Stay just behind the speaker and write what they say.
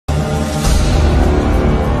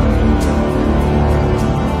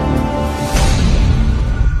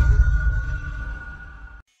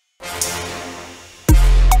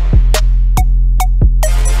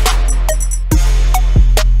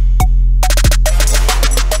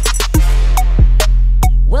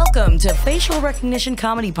to Facial Recognition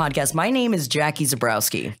Comedy Podcast. My name is Jackie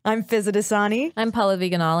Zebrowski. I'm Fizza Dasani. I'm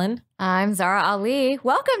Pallavi Ganalan. I'm Zara Ali.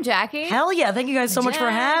 Welcome, Jackie. Hell yeah. Thank you guys so much for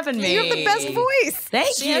having me. You have the best voice.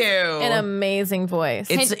 Thank you. An amazing voice.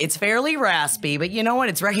 It's fairly raspy, but you know what?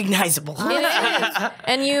 It's recognizable. It is.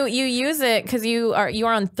 And you use it because you are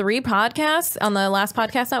on 3 podcasts on the Last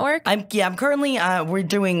Podcast Network. I'm currently we're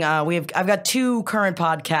doing I've got 2 current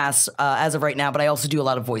podcasts as of right now, but I also do a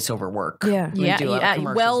lot of voiceover work. Yeah. We do a lot of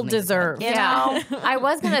commercials well and things like deserved. that. You know? I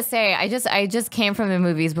was gonna say I just came from the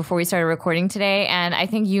movies before we started recording today, and I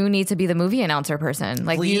think you need to be the movie announcer person.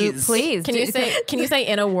 Like, Please. please. Can you say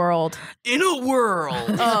in a world? In a world.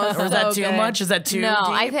 Or is that too much? Is that too No,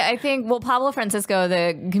 deep? I think Pablo Francisco,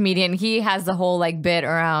 the comedian, he has the whole like bit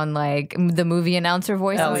around like the movie announcer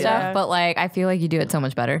voice Hell and yeah. stuff. But like, I feel like you do it so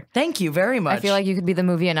much better. Thank you very much. I feel like you could be the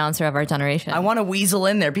movie announcer of our generation. I want to weasel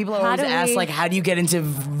in there. People always ask, like, how do you get into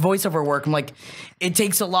voiceover work? I'm like, it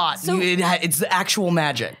takes a lot. It's actual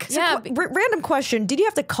magic. Yeah. Random question. Did you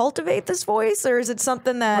have to cultivate this voice, or is it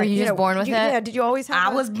something that... Were you just born with it? Yeah, did you always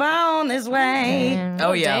have I was born this way.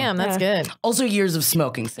 Oh, yeah. Damn, that's good. Also, years of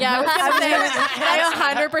smoking. Yeah, I was gonna say,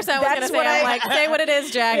 I 100% was gonna say. I'm like, say what it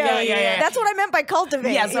is, Jack. Yeah. That's what I meant by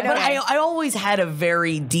cultivate. Yeah, so, but I always had a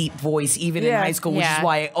very deep voice, even in high school, which is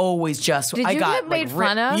why I always just... Did I you got get made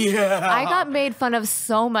like, fun of? Yeah. I got made fun of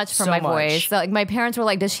so much for So my much. voice. So, like, my parents were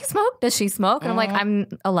like, "Does she smoke? Does she smoke?" And I'm like, "I'm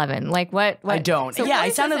 11. Like, what? I don't. So yeah, why I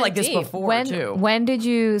is sounded that like this deep? before, too. When did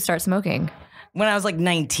you start smoking? When I was like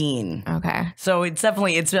 19. Okay. So it's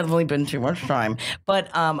definitely been too much time. But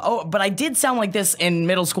but I did sound like this in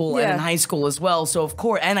middle school and in high school as well. So of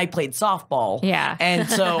course, and I played softball. Yeah. And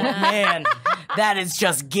so man, that is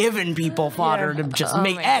just giving people fodder to just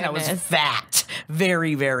make. my And I was goodness. fat,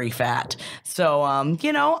 very very fat. So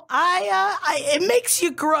you know, it makes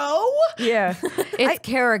you grow. Yeah. It's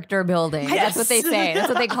character building. That's what they say. That's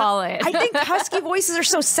what they call it. I think husky voices are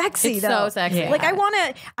so sexy, It's though. so sexy. Yeah. Like, I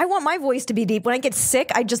want my voice to be deep. When I get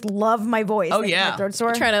sick, I just love my voice. Oh, Like, yeah. my throat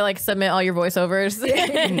sore. Trying to like submit all your voiceovers. That's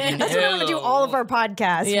what I'm gonna do all of our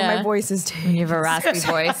podcasts. Yeah. When my voice is deep. You have a raspy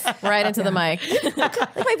voice. right into the mic. Like,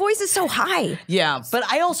 my voice is so high. Yeah, but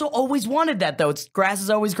I also always wanted that though. Grass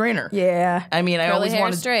is always greener. Yeah. I mean, I Curly always hair,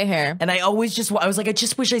 wanted straight hair. And I always I was like, I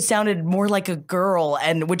just wish I sounded more like a girl,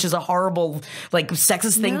 and which is a horrible, like,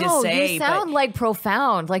 sexist thing to No, say. you sound like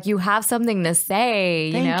profound. Like you have something to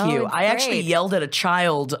say. Thank know? you. It's I actually great. yelled at a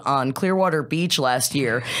child on Clearwater Beach last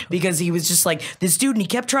year because he was just like, this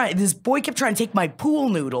boy kept trying to take my pool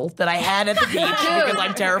noodle that I had at the beach because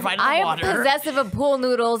I'm terrified of the I am water. possessive of pool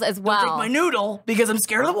noodles as Take well. my noodle because I'm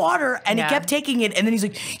scared of the water, and Yeah. he kept taking it, and then he's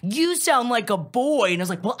like, you sound like a boy, and I was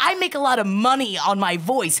like, well, I make a lot of money on my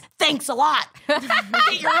voice, thanks a lot.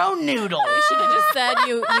 Get your own noodle. You should have just said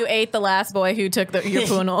you ate the last boy who took your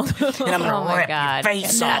poodle. And I'm gonna Oh my rip God. your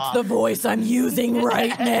face off. voice I'm using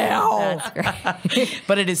right now.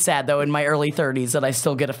 But it is sad though, in my early 30s, that I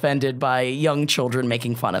still get offended by young children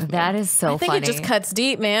making fun of me. That is so I think funny. it just cuts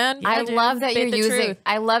deep, man. I love that you're using. Truth.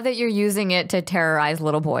 I love that you're using it to terrorize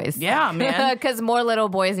little boys. Yeah, man. Because more little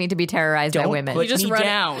boys need to be terrorized by Don't women. put just me run-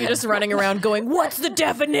 down. You're just running around going, "What's the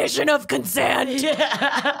definition of consent?"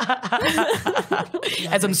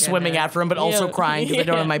 As I'm swimming after him, but also crying because I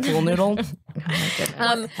don't have my pool noodle.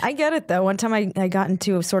 I get it, though. One time I got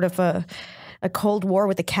into a sort of a cold war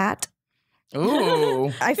with a cat. Ooh.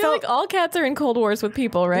 I I feel felt like all cats are in cold wars with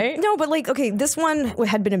people, right? no, but like, okay, this one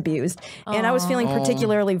had been abused, and I was feeling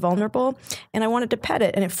particularly vulnerable, and I wanted to pet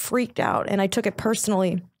it, and it freaked out, and I took it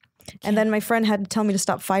personally. And then my friend had to tell me to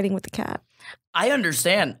stop fighting with the cat. I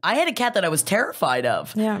understand. I had a cat that I was terrified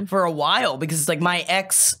of for a while because it's like my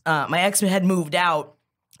ex had moved out.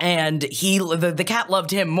 And the cat loved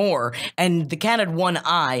him more, and the cat had one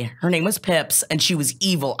eye. Her name was Pips, and she was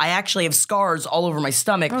evil. I actually have scars all over my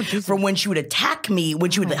stomach from when she would attack me, when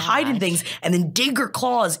she would hide in things, and then dig her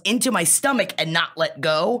claws into my stomach and not let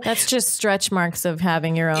go. That's just stretch marks of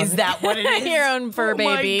having your own. Is that what it is? your own fur Oh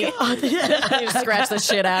my baby? God. You scratch the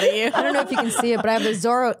shit out of you. I don't know if you can see it, but I have a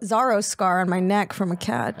Zorro scar on my neck from a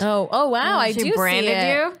cat. Oh wow! I do She branded see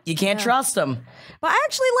it. you. You can't trust them. But I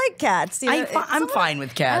actually like cats. You know, I'm fine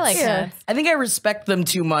with cats. I like cats. I think I respect them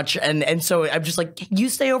too much, and so I'm just like, you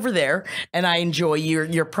stay over there, and I enjoy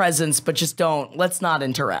your presence, but just let's not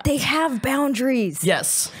interact. They have boundaries.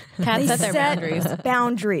 Yes. Cats They set their boundaries.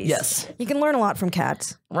 boundaries. Yes. You can learn a lot from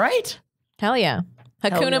cats. Right? Hell yeah.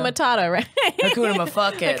 Hakuna Matata, right? Hakuna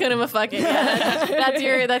Mafuck it. Hakuna Mafuck it.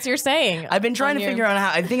 Yeah, that's your saying. I've been trying to figure out how.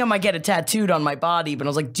 I think I might get it tattooed on my body, but I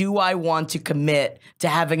was like, do I want to commit to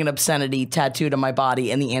having an obscenity tattooed on my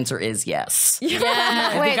body? And the answer is yes. Yeah.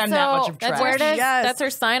 I think I'm that much of trash. That's her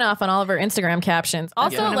sign off on all of her Instagram captions.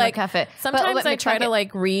 Also, like sometimes I try to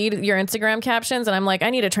like read your Instagram captions, and I'm like, I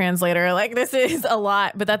need a translator. Like this is a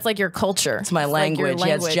lot, but that's like your culture. It's my language.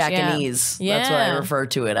 Yeah, it's Japanese. Yeah. That's what I refer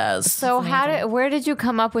to it as. So where did you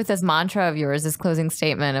come up with this mantra of yours, this closing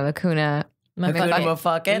statement of Hakuna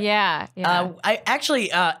Mafuck it? Yeah. I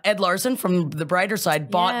actually, Ed Larson from The Brighter Side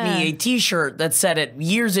bought me a t-shirt that said it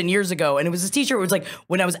years and years ago. And it was this t-shirt, it was like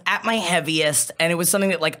when I was at my heaviest, and it was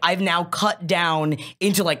something that like I've now cut down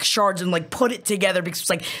into like shards and like put it together because it's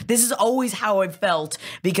like, this is always how I've felt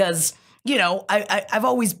because you know, I've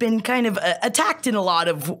always been kind of attacked in a lot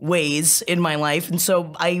of ways in my life. And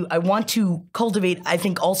so I want to cultivate, I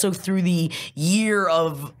think, also through the year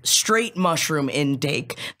of straight mushroom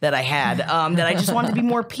intake that I had, that I just wanted to be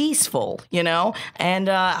more peaceful, you know? And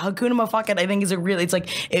Hakuna Mafuck it, I think, is a really, it's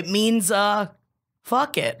like, it means,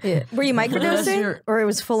 fuck it. Yeah. Were you microdosing or it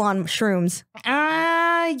was full on shrooms?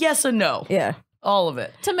 Yes and no. Yeah. All of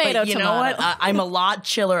it. Tomato. Know what? I'm a lot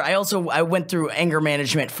chiller. I went through anger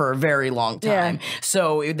management for a very long time. Yeah.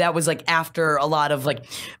 So that was like after a lot of like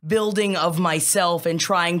building of myself and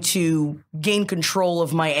trying to gain control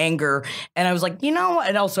of my anger. And I was like, you know,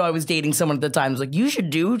 and also I was dating someone at the time who was like, you should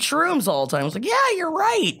do shrooms all the time. I was like, yeah, you're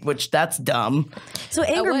right, which that's dumb. So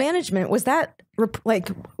anger management, was that like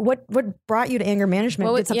what brought you to anger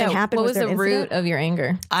management? Did something happen? What was the root of your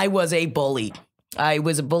anger? I was a bully. I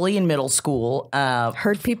was a bully in middle school.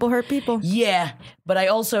 Hurt people. Yeah, but I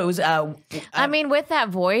also was. I mean, with that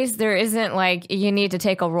voice, there isn't like you need to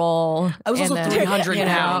take a role. I was also 300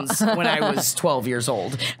 pounds when I was 12 years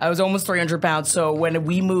old. I was almost 300 pounds. So when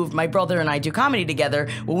we moved, my brother and I do comedy together.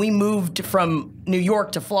 When we moved from New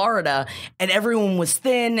York to Florida, and everyone was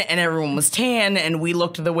thin and everyone was tan, and we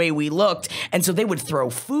looked the way we looked, and so they would throw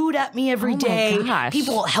food at me every day. Gosh.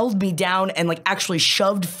 People held me down and like actually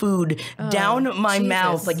shoved food down my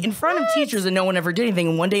mouth, like in front of teachers, and no one ever did anything.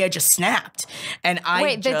 And one day I just snapped. And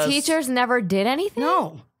the teachers never did anything?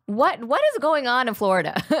 No. What is going on in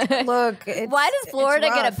Florida? Look, why does Florida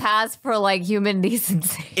get a pass for like human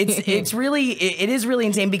decency? It is really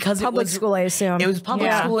insane because public school, I assume. It was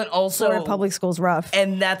public school, and also Florida public school's rough.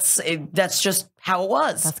 And that's just how it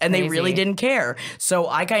was. And they really didn't care. So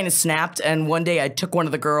I kind of snapped, and one day I took one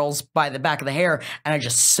of the girls by the back of the hair and I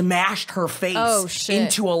just smashed her face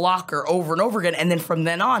into a locker over and over again. And then from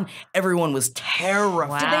then on, everyone was terrified.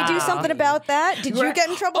 Wow. Did they do something about that? Did you get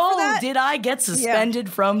in trouble for that? Did I get suspended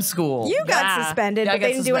from school? You got suspended, but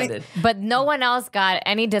they didn't do anything. But no one else got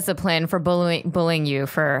any discipline for bullying you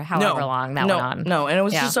for however long that went on. No, and it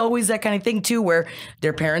was just always that kind of thing too, where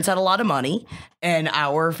their parents had a lot of money and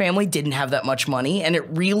our family didn't have that much money, and it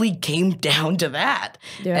really came down to that.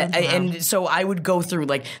 Yeah. And so I would go through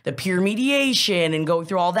like the peer mediation and go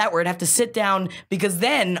through all that, where I'd have to sit down because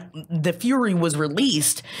then the fury was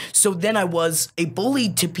released. So then I was a bully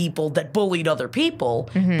to people that bullied other people,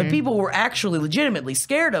 but people were actually legitimately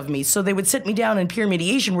scared of me. So they would sit me down in peer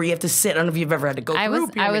mediation, where you have to sit. I don't know if you've ever had to go through peer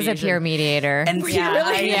mediation. I was a peer mediator. And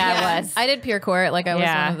I was. I did peer court. Like I was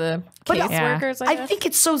one of the caseworkers. I think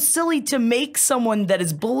it's so silly to make someone that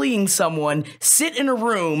is bullying someone sit in a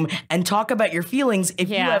room and talk about your feelings if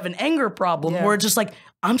you have an anger problem, where it's just like,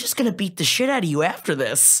 I'm just going to beat the shit out of you after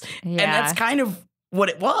this. And that's kind of what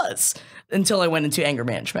it was until I went into anger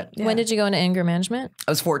management. When did you go into anger management?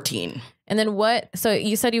 I was 14. And then so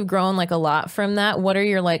you said you've grown like a lot from that. What are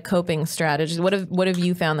your like coping strategies? What have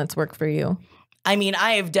you found that's worked for you? I mean,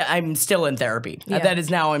 I'm still in therapy. That is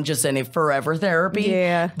now, I'm just in a forever therapy.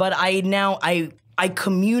 Yeah. But I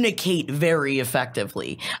communicate very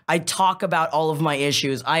effectively. I talk about all of my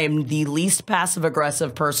issues. I am the least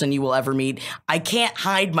passive-aggressive person you will ever meet. I can't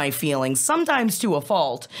hide my feelings, sometimes to a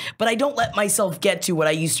fault, but I don't let myself get to what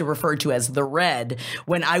I used to refer to as the red,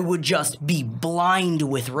 when I would just be blind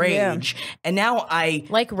with rage. Yeah. And now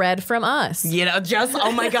like Red from Us. You know,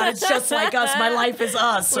 oh my God, it's just like us. My life is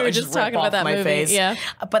us. So we were just talking about that movie. Face. Yeah.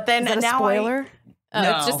 But then is that now a spoiler?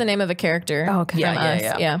 No. It's just the name of a character. Oh, okay. From Us.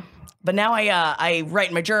 Yeah. But now I write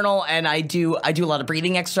in my journal, and I do a lot of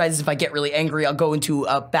breathing exercises. If I get really angry, I'll go into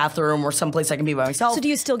a bathroom or someplace I can be by myself. So do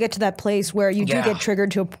you still get to that place where you do get triggered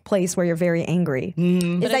to a place where you're very angry?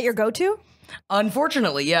 Is that your go-to?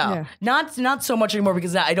 Unfortunately, yeah. Not so much anymore,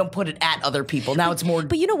 because I don't put it at other people. Now it's more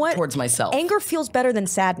towards myself. Anger feels better than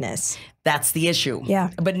sadness. That's the issue. Yeah.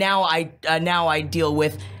 But now I deal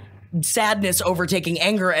with sadness overtaking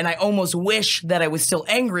anger, and I almost wish that I was still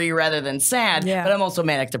angry rather than sad. Yeah. But I'm also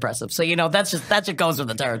manic depressive, so that just goes with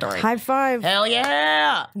the territory. High five. Hell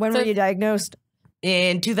yeah! When were you diagnosed?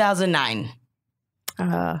 In 2009.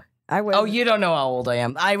 I was. Oh, you don't know how old I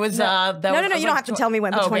am. I was. No, you don't have to tell me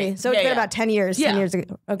when. But 20. So it's been about 10 years. Yeah. 10 years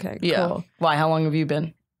ago. Okay, Yeah. cool. Why? How long have you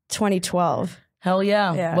been? 2012. Hell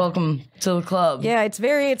yeah. Welcome to the club. Yeah, it's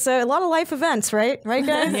a lot of life events, right? Right,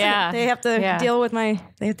 guys? Yeah. They have to deal with they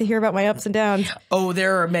have to hear about my ups and downs. Oh,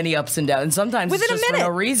 there are many ups and downs. Sometimes Within it's just a minute.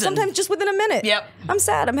 for no reason. Sometimes just within a minute. Yep. I'm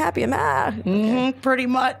sad. I'm happy. Pretty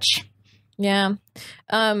much. Yeah.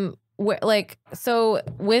 So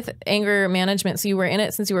with anger management, so you were in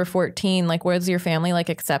it since you were 14, like, was your family like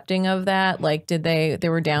accepting of that? Like, did they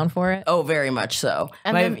were down for it? Oh, very much so.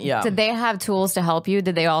 And did they have tools to help you?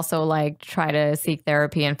 Did they also like try to seek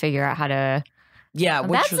therapy and figure out how to? Yeah,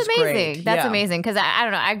 which that's was amazing. Great. That's amazing. Because I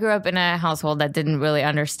don't know. I grew up in a household that didn't really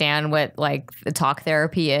understand what like the talk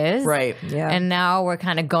therapy is. Right. Yeah. And now we're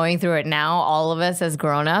kind of going through it now, all of us as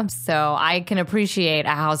grown-ups. So I can appreciate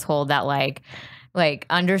a household that like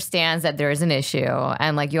understands that there's an issue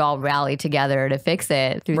and like you all rally together to fix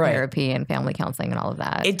it through therapy and family counseling and all of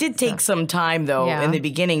that. It did take some time though in the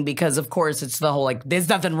beginning because of course it's the whole like there's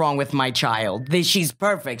nothing wrong with my child. She's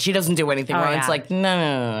perfect. She doesn't do anything wrong. Yeah. It's like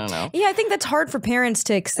no. Yeah, I think that's hard for parents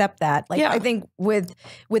to accept that. Like I think with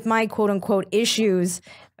my quote unquote issues,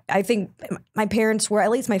 I think my parents were,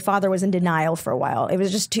 at least my father was in denial for a while. It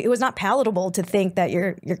was just, it was not palatable to think that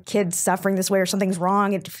your kid's suffering this way or something's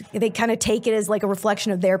wrong. They kind of take it as like a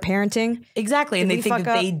reflection of their parenting. Exactly. And they think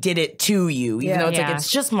that they did it to you, even though it's like,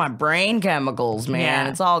 it's just my brain chemicals, man. Yeah.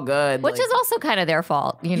 It's all good. Which is also kind of their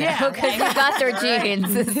fault, because you got their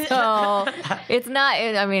genes. So it's not,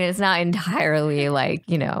 it's not entirely like,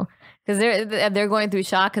 because they're going through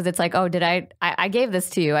shock because it's like, oh, did I gave this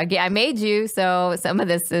to you. I made you. So some of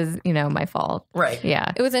this is, my fault. Right.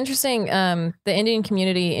 Yeah. It was interesting. The Indian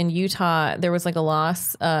community in Utah, there was like a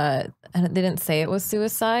loss. And they didn't say it was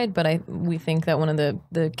suicide, but we think that one of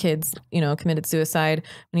the kids, committed suicide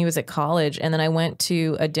when he was at college. And then I went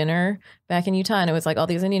to a dinner back in Utah and it was like all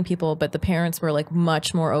these Indian people, but the parents were like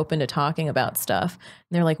much more open to talking about stuff.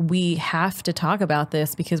 And they're like, we have to talk about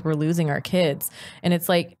this because we're losing our kids. And it's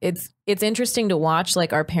like, it's interesting to watch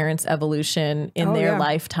like our parents' evolution in their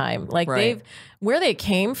lifetime. Like where they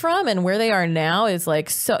came from and where they are now is like,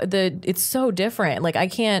 it's so different. Like I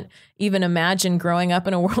can't even imagine growing up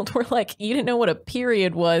in a world where like you didn't know what a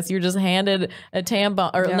period was. You're just handed a tampon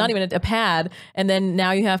or not even a pad. And then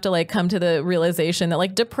now you have to like come to the realization that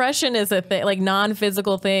like depression is a thing, like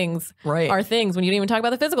non-physical things are things when you don't even talk about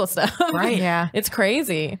the physical stuff. Right. Yeah. It's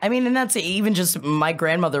crazy. I mean, and that's even just my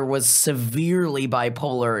grandmother was severely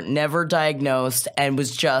bipolar, never diagnosed, and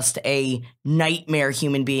was just a nightmare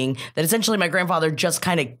human being that essentially my grandfather just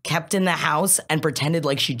kind of kept in the house and pretended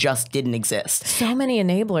like she just didn't exist. So many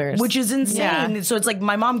enablers. Which is insane. Yeah. So it's like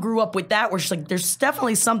my mom grew up with that where she's like, there's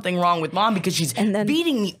definitely something wrong with mom because she's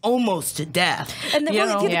beating me almost to death. And then if you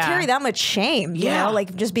have to carry that much shame, you know,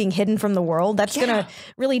 like just being hidden from the world, that's going to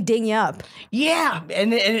really ding you up. Yeah.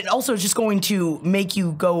 And it also is just going to make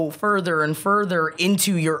you go further and further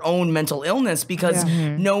into your own mental illness because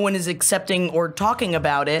no one is accepting or talking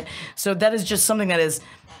about it. So that is just something that is...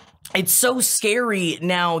 It's so scary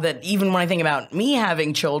now that even when I think about me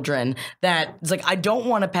having children, that it's like I don't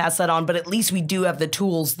want to pass that on, but at least we do have the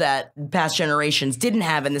tools that past generations didn't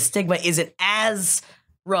have, and the stigma isn't as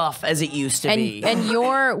rough as it used to be. And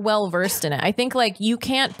you're well versed in it. I think like you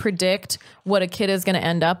can't predict what a kid is going to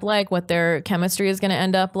end up like, what their chemistry is going to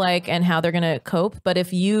end up like, and how they're going to cope. But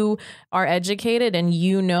if you are educated and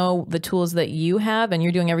you know the tools that you have and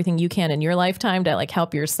you're doing everything you can in your lifetime to like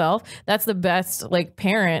help yourself, that's the best like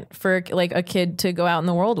parent for like a kid to go out in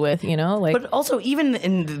the world with, you know? Like, but also even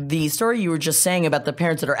in the story you were just saying about the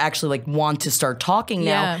parents that are actually like want to start talking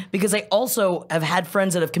now, because I also have had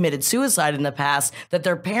friends that have committed suicide in the past that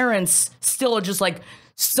their parents still are just like,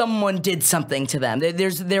 someone did something to them.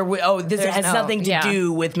 This has nothing to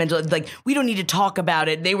do with mental. Like we don't need to talk about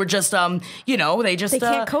it. They were just, they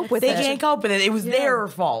can't cope with it. They can't cope with it. It was their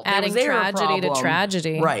fault. Adding tragedy to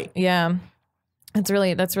tragedy. Right. Yeah. That's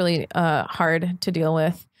really hard to deal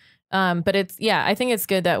with. But I think it's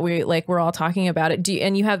good that we're all talking about it.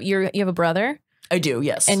 And you have a brother? I do,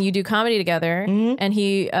 yes. And you do comedy together, and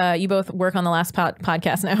you both work on the Last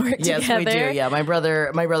Podcast Network together. Yes, we do. Yeah, my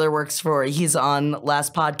brother works he's on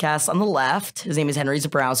Last Podcast on the Left. His name is Jackie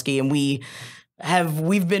Zebrowski, and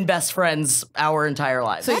we've been best friends our entire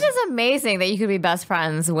lives. So that is amazing that you could be best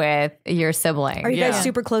friends with your sibling. Are you guys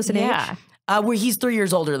super close in age? Where he's 3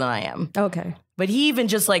 years older than I am. Okay. But he even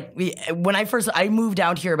just like, when I moved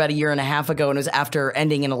out here about a year and a half ago, and it was after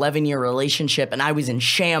ending an 11-year relationship, and I was in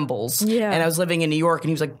shambles. Yeah. And I was living in New York, and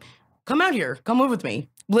he was like, come out here, come live with me.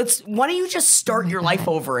 Why don't you just start your life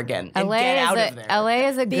over again and get out of there? LA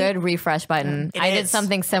is a good refresh button. I did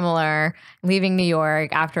something similar, leaving New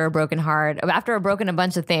York after a broken heart, after a broken a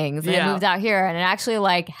bunch of things, and I moved out here, and it actually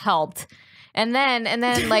like helped. And then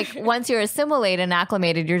like once you're assimilated and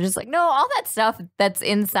acclimated, you're just like, no, all that stuff that's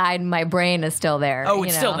inside my brain is still there. Oh,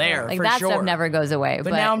 it's still there. Like for that sure. stuff never goes away.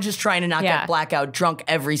 But now I'm just trying to not get blackout drunk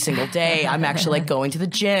every single day. I'm actually like going to the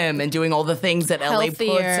gym and doing all the things that LA puts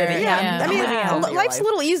in. I mean, life's a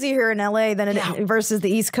little easier here in LA than versus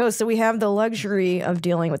the East Coast. So we have the luxury of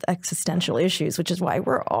dealing with existential issues, which is why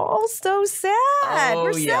we're all so sad.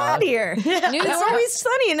 We're sad here. It's always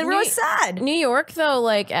sunny and we're sad. New York, though,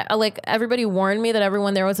 like everybody warned me that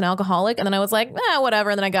everyone there was an alcoholic, and then I was like, whatever.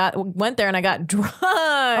 And then went there and I got drunk.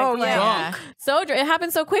 Oh yeah, so it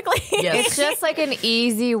happened so quickly. Yes. It's just like an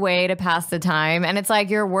easy way to pass the time, and it's like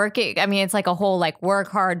you're working. I mean, it's like a whole like work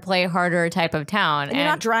hard, play harder type of town. And you're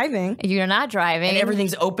not driving. You're not driving, and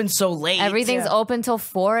everything's open so late. Everything's open till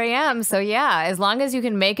 4 a.m. So yeah, as long as you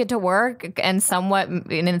can make it to work and somewhat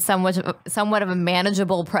of a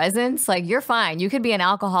manageable presence, like you're fine. You could be an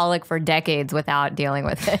alcoholic for decades without dealing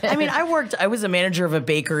with it. I mean, I was a manager of a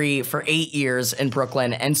bakery for 8 years in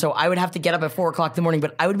Brooklyn, and so I would have to get up at 4 o'clock in the morning,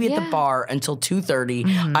 but I would be at the bar until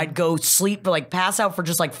 2:30. I'd go sleep, like pass out for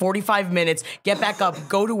just like 45 minutes, get back up,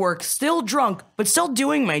 go to work, still drunk, but still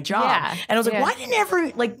doing my job. Yeah. And I was like, why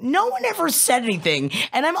didn't no one ever said anything?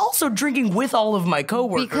 And I'm also drinking with all of my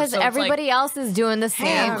coworkers. Because everybody else is doing the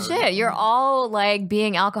same shit. You're all like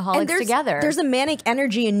being alcoholics together. There's a manic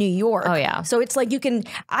energy in New York. Oh yeah. So it's like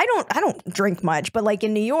I don't drink much, but like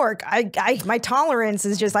in New York, my tolerance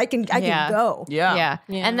is just I can go. Yeah.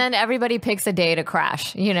 And then everybody picks a day to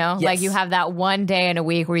crash, Yes. Like you have that one day in a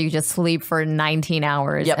week where you just sleep for 19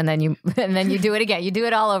 hours and then you do it again. You do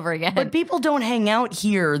it all over again. But people don't hang out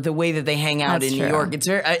here the way that they hang out in New York. It's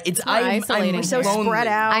very isolating. I'm so spread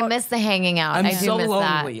out. I miss the hanging out. I'm I do so miss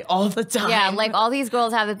lonely that. all the time. Yeah, like all these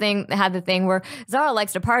girls had the thing where Zara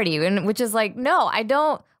likes to party, and which is like, no, I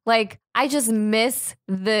don't. Like, I just miss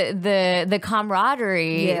the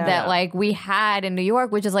camaraderie that like we had in New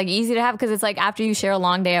York, which is like easy to have because it's like after you share a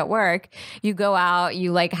long day at work, you go out,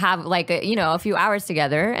 you like have like a few hours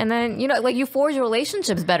together, and then like you forge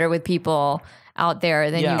relationships better with people out there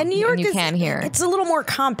than New York you can here. It's a little more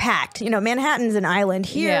compact. Manhattan's an island.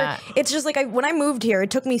 Here, it's just like when I moved here, it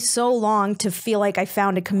took me so long to feel like I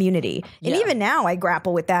found a community. And even now I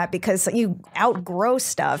grapple with that because you outgrow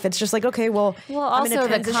stuff. It's just like, okay, well also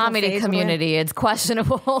the comedy community, it's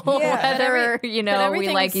questionable whether, we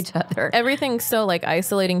like each other. Everything's so like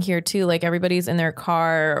isolating here too. Like everybody's in their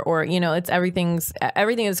car or, everything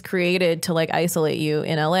is created to like isolate you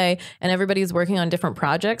in LA, and everybody's working on different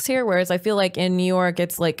projects here. Whereas I feel like in New York,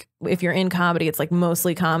 it's like if you're in comedy, it's like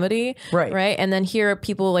mostly comedy, right? And then here,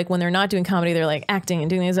 people like when they're not doing comedy, they're like acting and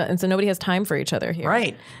doing these, and so nobody has time for each other here,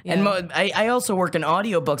 right? Yeah. And I also work in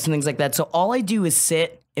audiobooks and things like that. So all I do is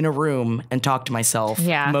sit in a room and talk to myself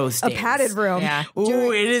most days. A padded room. Yeah.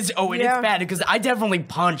 Ooh, it is. Oh, it is bad because I definitely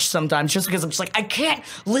punch sometimes just because I'm just like, I can't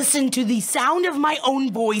listen to the sound of my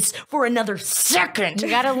own voice for another second. You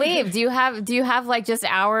gotta leave. Do you have like just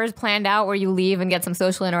hours planned out where you leave and get some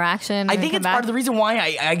social interaction? I think it's part of the reason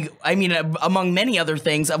why I mean, among many other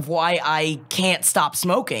things, of why I can't stop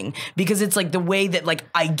smoking, because it's like the way that like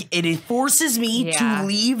it forces me to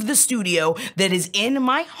leave the studio that is in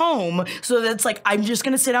my home, so that's like I'm just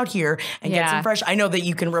gonna sit out here and get some fresh. I know that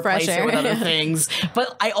you can replace it with other things,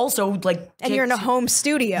 but I also like. And you're in a home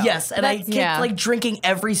studio. Yes, and I kick like drinking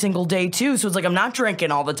every single day too. So it's like I'm not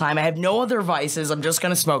drinking all the time. I have no other vices. I'm just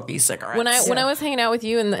gonna smoke these cigarettes. When I was hanging out with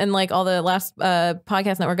you and like all the last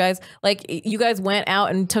podcast network guys, like you guys went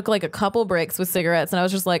out and took like a couple breaks with cigarettes, and I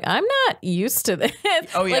was just like, I'm not used to this.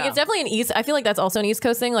 Oh yeah, like it's definitely an East. I feel like that's also an East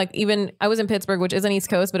Coast thing. Like even I was in Pittsburgh, which isn't East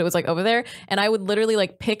Coast, but it was like over there, and I would literally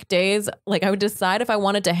like pick days. Like I would decide if I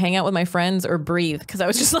wanted to hang out with my friends or breathe, because I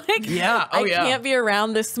was just like, I can't be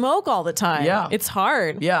around this smoke all the time. Yeah, it's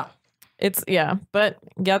hard. Yeah. It's but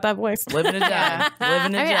got that voice. Living and dying. Living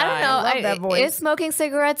and dying. I don't know. I love that voice. Is smoking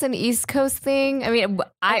cigarettes an East Coast thing? I mean,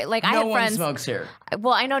 I have friends. No one smokes here.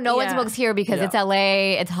 Well, I know no one smokes here because it's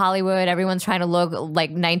LA, it's Hollywood. Everyone's trying to look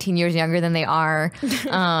like 19 years younger than they are.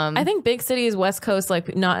 I think big cities, West Coast,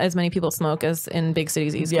 like not as many people smoke as in big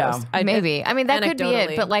cities, East Coast. Maybe. I mean, that could be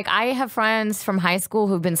it. But like, I have friends from high school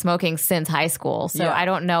who've been smoking since high school. So I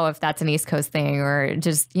don't know if that's an East Coast thing or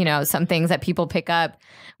just, some things that people pick up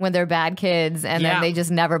when they're bad had kids and then they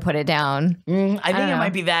just never put it down. I think it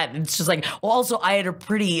might be that. It's just like, well, also I had a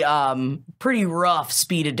pretty rough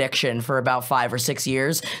speed addiction for about 5 or 6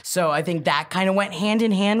 years. So I think that kind of went hand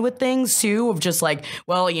in hand with things too, of just like,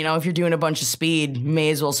 well, you know, if you're doing a bunch of speed,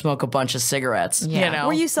 may as well smoke a bunch of cigarettes. You know?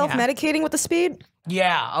 Were you self-medicating with the speed?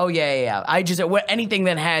 Yeah. Oh, yeah. I just, anything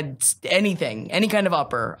that had any kind of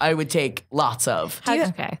upper, I would take lots of.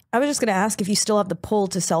 Okay. I was just going to ask if you still have the pull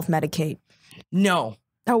to self-medicate. No.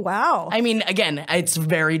 Oh, wow. I mean, again, it's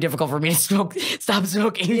very difficult for me to stop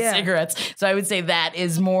smoking cigarettes. So I would say that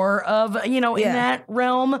is more of, you know, in that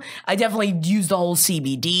realm. I definitely use the whole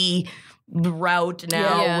CBD route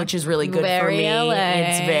now, which is really good for me. LA.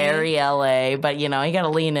 It's very LA, but you know, you got to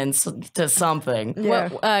lean into something. Yeah.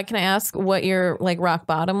 Can I ask what your like rock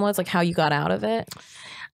bottom was, like how you got out of it?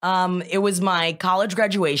 It was my college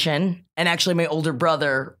graduation, and actually my older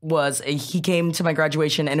brother he came to my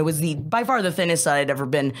graduation, and it was by far the thinnest I'd ever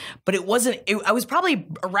been, but it wasn't, I was probably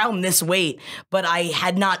around this weight, but I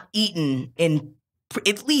had not eaten in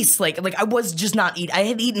at least like I was just not eating. I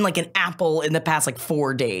had eaten like an apple in the past like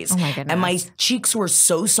 4 days. Oh my goodness. And my cheeks were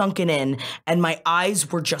so sunken in and my eyes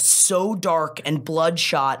were just so dark and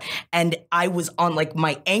bloodshot. And I was on like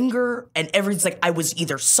my anger and everything. Like I was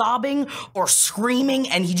either sobbing or screaming.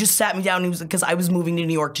 And he just sat me down. And because I was moving to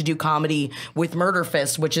New York to do comedy with Murder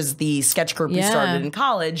Fist, which is the sketch group we started in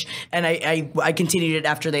college. And I continued it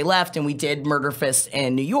after they left. And we did Murder Fist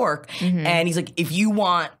in New York. Mm-hmm. And he's like, if you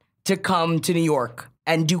want to come to New York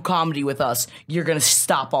and do comedy with us, you're gonna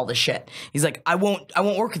stop all the shit. He's like, I won't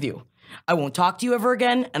work with you. I won't talk to you ever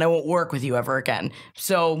again, and I won't work with you ever again.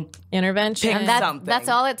 So intervention. And that's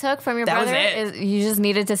all it took from your brother. Was it. You just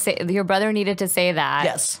needed to say, your brother needed to say that.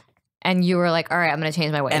 Yes. And you were like, all right, I'm gonna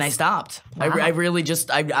change my ways. And I stopped. Wow. I really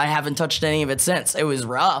just I haven't touched any of it since. It was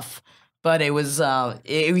rough. But it was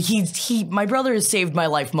my brother has saved my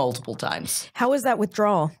life multiple times. How was that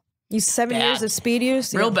withdrawal? 7 years of speed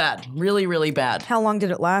use? Real bad. Really, really bad. How long did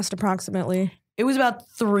it last approximately? It was about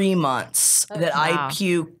 3 months that I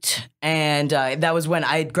puked, and that was when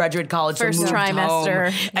I graduated college. First moved trimester.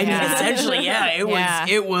 Home. I mean, essentially,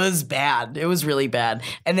 it was bad. It was really bad.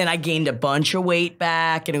 And then I gained a bunch of weight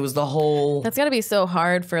back, and it was the whole. That's got to be so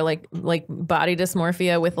hard for like body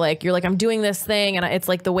dysmorphia with like you're like I'm doing this thing and it's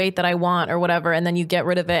like the weight that I want or whatever, and then you get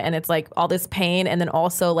rid of it and it's like all this pain, and then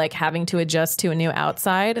also like having to adjust to a new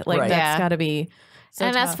outside. Like that's got to be. So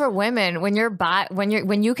and tough. as for women, when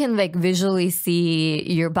you can like visually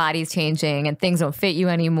see your body's changing and things don't fit you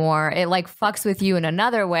anymore, it like fucks with you in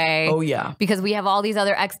another way. Oh yeah, because we have all these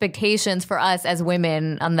other expectations for us as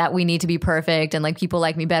women that we need to be perfect and like people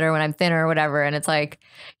like me better when I'm thinner or whatever. And it's like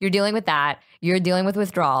you're dealing with that. You're dealing with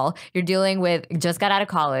withdrawal. You're dealing with just got out of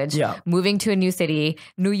college, moving to a new city,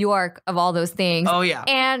 New York, of all those things. Oh yeah,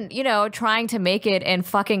 and you know trying to make it in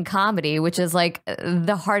fucking comedy, which is like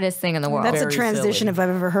the hardest thing in the world. That's Very a transition silly. if I've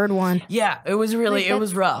ever heard one. Yeah, it was really it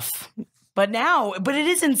was rough. But it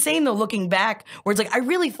is insane though looking back where it's like I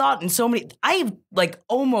really thought in so many I've like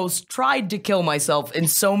almost tried to kill myself in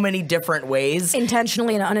so many different ways.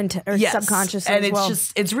 Intentionally and subconsciously and as well.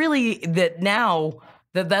 It's really that now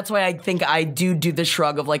that's why I think I do the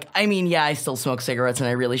shrug of like, I mean, yeah, I still smoke cigarettes and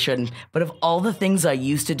I really shouldn't. But of all the things I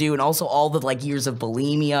used to do and also all the like years of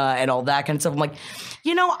bulimia and all that kind of stuff, I'm like,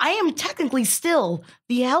 you know, I am technically still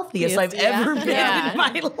the healthiest I've ever been in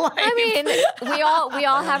my life. I mean, we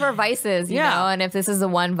all have our vices, you know, and if this is the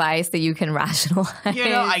one vice that you can rationalize,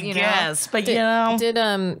 I guess. But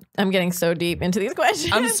I'm getting so deep into these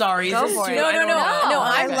questions. I'm sorry. Go for it. No,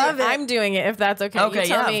 I love it. I'm doing it if that's okay.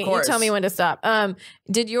 Okay, You tell me when to stop.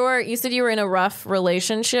 You said you were in a rough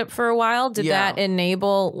relationship for a while. Did that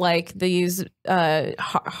enable like these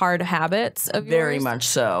hard habits of yours? Very much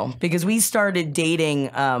so. Because we started dating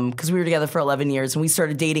because we were together for 11 years and we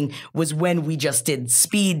started dating was when we just did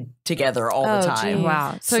speed together all the time. Geez.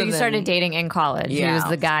 Wow. So you started dating in college. He was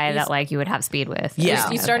the guy that like you would have speed with. Yeah.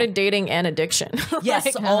 You started dating and addiction.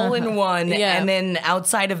 Yes, all in one. Yeah. And then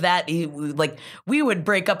outside of that, we would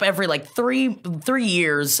break up every like three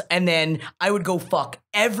years and then I would go fuck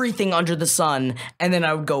everything under the sun and then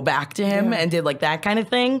I would go back to him and did like that kind of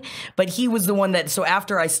thing. But he was the one that, so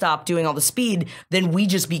after I stopped doing all the speed, then we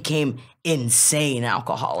just became insane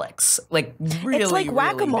alcoholics. Like really, it's like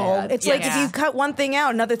whack-a-mole. Really it's like if you cut one thing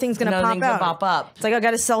out, another thing's gonna pop up. It's like I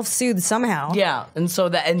gotta self-soothe somehow. Yeah. And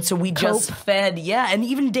so we just fed, and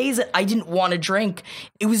even days that I didn't want to drink,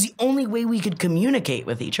 it was the only way we could communicate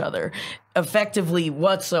with each other. effectively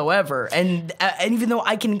whatsoever. And even though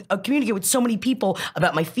I can communicate with so many people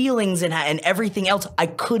about my feelings and everything else, I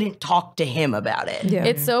couldn't talk to him about it. Yeah.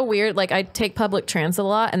 It's so weird. Like, I take public transit a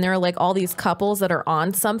lot, and there are like all these couples that are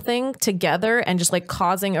on something together and just like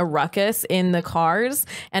causing a ruckus in the cars.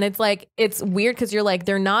 And it's like, it's weird because you're like,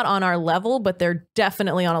 they're not on our level, but they're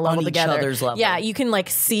definitely on a level together. Each other's level. Yeah, you can like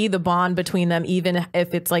see the bond between them, even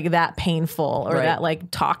if it's like that painful or that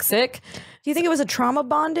like toxic. Do you think it was a trauma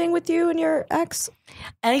bonding with you and your ex?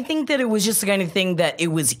 And I think that it was just the kind of thing that it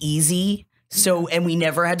was easy. So, and we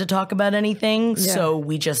never had to talk about anything. Yeah. So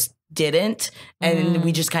we just didn't. And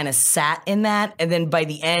we just kind of sat in that. And then by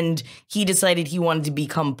the end, he decided he wanted to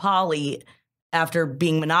become poly after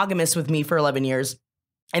being monogamous with me for 11 years.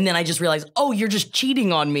 And then I just realized, oh, you're just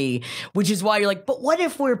cheating on me, which is why you're like, but what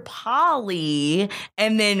if we're poly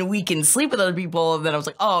and then we can sleep with other people? And then I was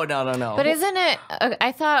like, oh, no. But isn't it,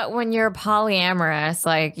 I thought when you're polyamorous,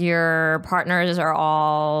 like your partners are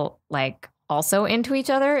all like also into each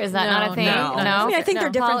other? Is that not a thing? No. I mean, I think they're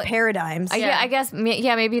different paradigms. I guess,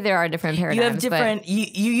 maybe there are different paradigms. You have different,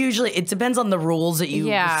 you usually, it depends on the rules that you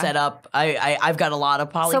set up. I've got a lot of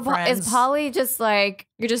poly friends. Is poly just like,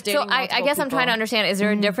 you're just dating I guess people. I'm trying to understand, is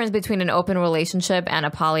there a difference between an open relationship and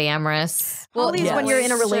a polyamorous? Poly is when you're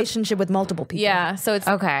in a relationship with multiple people. Yeah, so it's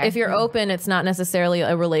okay. If you're open, it's not necessarily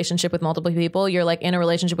a relationship with multiple people. You're like in a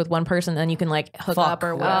relationship with one person, then you can like hook up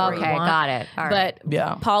or whatever you want. Got it. All right.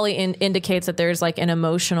 But poly indicates that there's like an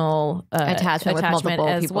emotional attachment with multiple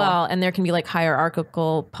as people. Well, and there can be like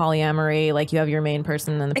hierarchical polyamory, like you have your main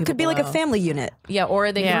person and the it could be like a family unit. Yeah,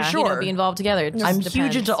 or they can be involved together. I'm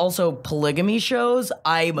huge into also polygamy shows.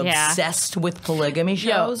 I'm obsessed with polygamy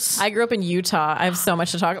shows. I grew up in Utah. I have so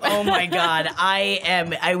much to talk about. Oh my God.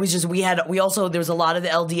 There was a lot of the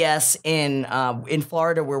LDS in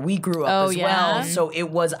Florida where we grew up as well. So it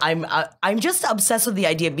was, I'm just obsessed with the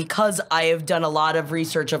idea because I have done a lot of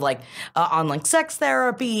research of like on like sex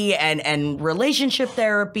therapy and relationship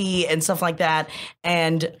therapy and stuff like that.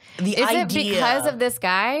 And the idea. Is it because of this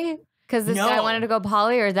guy? Because this guy wanted to go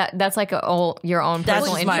poly, or that's like your own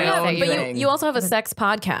personal interest? But you also have a sex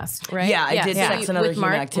podcast, right? Yeah, I did sex and other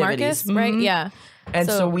human activities. Marcus, right? Yeah. And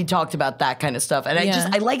so we talked about that kind of stuff. And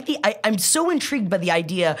I'm so intrigued by the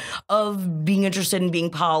idea of being interested in being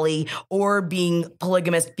poly or being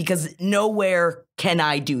polygamous because nowhere can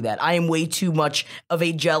I do that. I am way too much of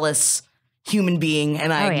a jealous human being,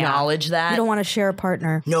 and I acknowledge that. You don't want to share a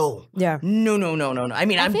partner. No. Yeah. No. I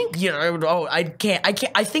mean, I can't.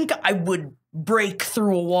 I think I would break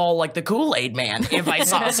through a wall like the Kool-Aid Man if I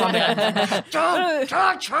saw something.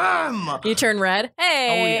 Touch him. You turn red.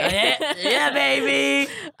 Hey. Oh, yeah,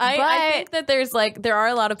 baby. I think that there are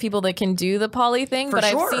a lot of people that can do the poly thing, but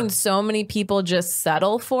I've seen so many people just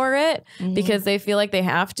settle for it because they feel like they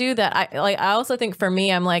have to. That I also think for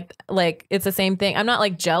me, I'm like it's the same thing. I'm not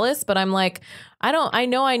like jealous, but I'm like, I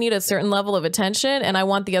know I need a certain level of attention and I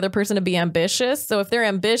want the other person to be ambitious. So if they're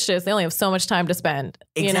ambitious, they only have so much time to spend.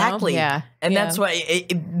 Exactly. You know? Yeah. And that's why,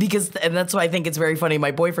 that's why I think it's very funny. My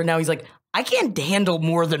boyfriend now, he's like, I can't handle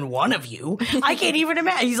more than one of you. I can't even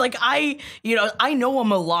imagine. He's like, I know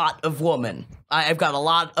I'm a lot of woman. I've got a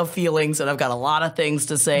lot of feelings and I've got a lot of things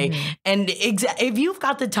to say. And if you've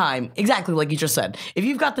got the time, exactly like you just said, if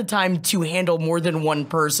you've got the time to handle more than one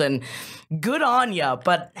person, good on ya.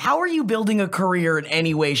 But how are you building a career in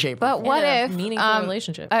any way, shape, or form? But what if meaningful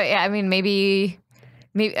relationship? I mean, maybe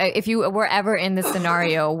if you were ever in this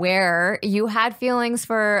scenario where you had feelings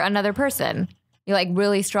for another person, you like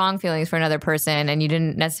really strong feelings for another person, and you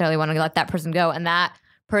didn't necessarily want to let that person go, and that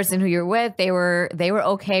person who you're with, they were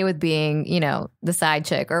okay with being, the side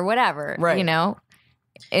chick or whatever, right?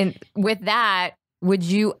 And with that, would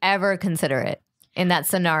you ever consider it? In that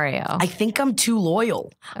scenario, I think I'm too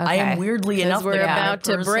loyal. Okay. I am weirdly enough. We're about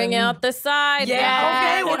to bring out the side.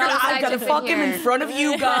 Yeah. Okay. I've got to fuck him in front of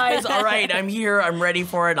you guys. All right. I'm here. I'm ready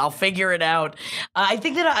for it. I'll figure it out. I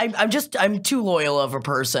think that I'm too loyal of a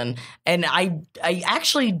person, and I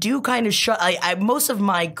actually do kind of most of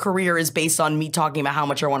my career is based on me talking about how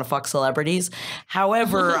much I want to fuck celebrities.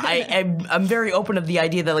 However, I'm very open of the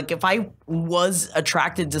idea that like if I was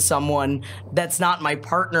attracted to someone that's not my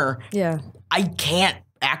partner, I can't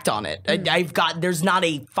act on it. There's not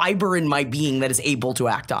a fiber in my being that is able to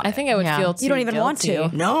act on it. I think I would feel too You don't even guilty.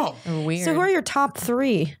 want to. No. Weird. So who are your top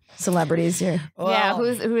 3 celebrities here? Well,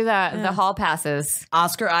 who's the hall passes?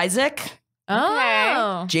 Oscar Isaac.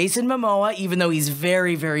 Oh. Jason Momoa, even though he's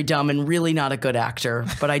very, very dumb and really not a good actor,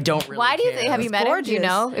 but I don't really Why do you think? Have you met him? Do you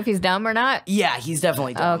know if he's dumb or not? Yeah, he's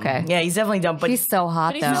definitely dumb. Okay. Yeah, he's definitely dumb. But he's so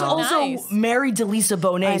hot, though. He's also married to Lisa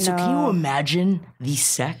Bonet, so can you imagine the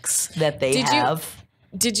sex that they have?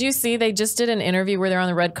 Did you see they just did an interview where they're on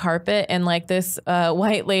the red carpet and like this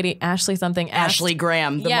white lady, Ashley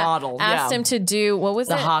Graham, the model, asked him to do, what was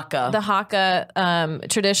the it? haka. The haka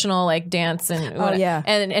traditional like dance and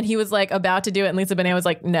and he was like about to do it and Lisa Bonet was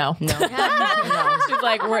like, no. She's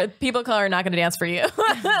like, people of color are not going to dance for you.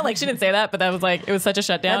 Like she didn't say that, but that was like, it was such a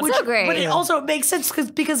shutdown. That's so great. But it also makes sense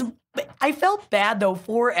because I felt bad though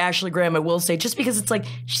for Ashley Graham, I will say, just because it's like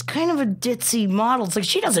she's kind of a ditzy model. It's like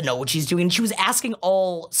she doesn't know what she's doing. She was asking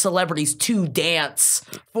all celebrities to dance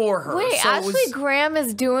for her. Wait, Ashley Graham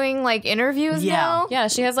is doing like interviews now? Yeah,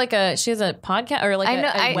 she has a podcast or like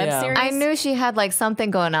a web series. I knew she had like something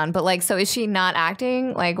going on, but like, so is she not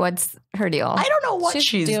acting? Like, what's her deal? I don't know what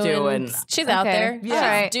she's doing. She's out there.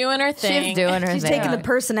 Yeah. She's doing her thing. She's doing her thing. She's taking the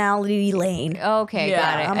personality lane. Okay,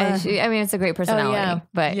 got it. I mean, it's a great personality,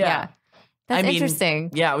 but yeah. That's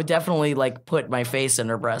interesting. Yeah, I would definitely like put my face in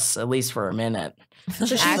her breasts at least for a minute.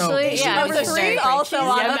 Actually, number 3 also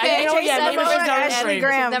on. Ashley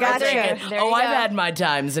Graham. Gotcha. I've had my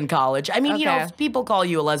times in college. I mean, you know, if people call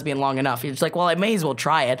you a lesbian long enough, it's like, well, I may as well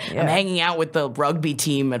try it. Yeah. I'm hanging out with the rugby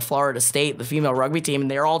team at Florida State, the female rugby team,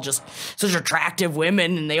 and they're all just such attractive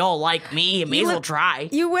women, and they all like me. I may as well try.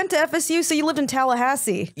 You went to FSU, so you lived in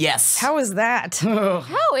Tallahassee. Yes. How is that?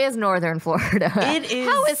 How is Northern Florida? It is.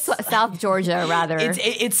 How is South Georgia, rather?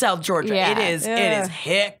 It's South Georgia. Yeah. It is. Yeah. It is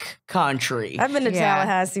hick country. I've been to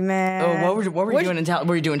Tallahassee, man. Oh, what were you doing in Tallahassee?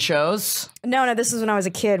 Were you doing shows? No, this was when I was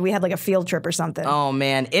a kid. We had like a field trip or something. Oh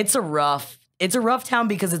man, it's a rough town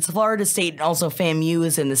because it's Florida State and also FAMU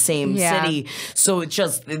is in the same city. So it's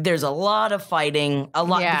just, there's a lot of fighting,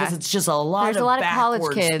 because it's just a lot of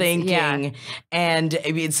backwards thinking. Yeah. And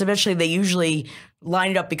it's especially, they usually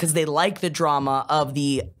line it up because they like the drama of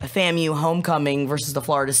the FAMU homecoming versus the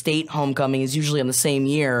Florida State homecoming is usually on the same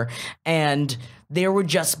year. And there would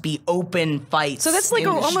just be open fights. So that's like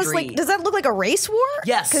almost like, does that look like a race war?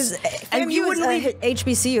 Yes. Because FAMU is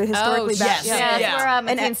HBCU historically back. Yeah, that's where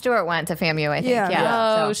Mackenzie Stewart went to FAMU, I think.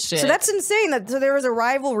 Yeah. Shit. So that's insane. So there was a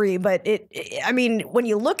rivalry, but I mean, when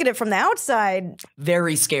you look at it from the outside.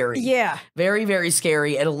 Very scary. Yeah. Very, very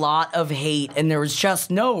scary and a lot of hate, and there was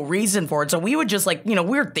just no reason for it. So we would just like,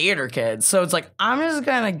 we're theater kids. So it's like, I'm just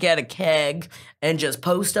going to get a keg and just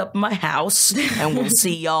post up in my house, and we'll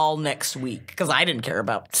see y'all next week. Because I didn't care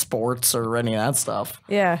about sports or any of that stuff.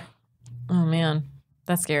 Yeah. Oh, man.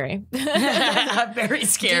 That's scary. Very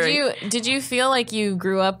scary. Did you feel like you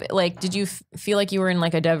grew up, like, did you feel like you were in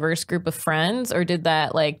like a diverse group of friends, or did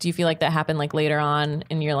that, like, do you feel like that happened like later on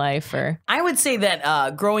in your life? Or I would say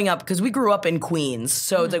that growing up, because we grew up in Queens,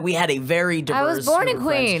 so it's like we had a very diverse. I was born in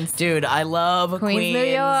Queens. Dude, I love Queens, New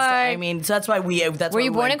York. I mean, so that's why we Were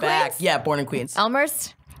you born in Queens? Yeah, born in Queens.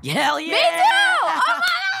 Elmhurst? Hell yeah. Me too! Oh my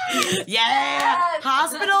God! Yeah, Yes.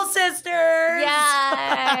 Hospital sisters.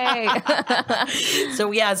 Yay!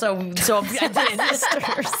 So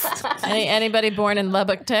Sisters. Anybody born in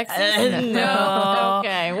Lubbock, Texas? No.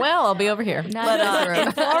 Okay, well, I'll be over here. But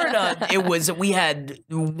in Florida,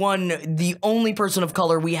 the only person of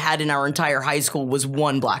color we had in our entire high school was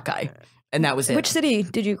one black guy. And that was it. Which city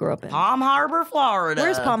did you grow up in? Palm Harbor, Florida.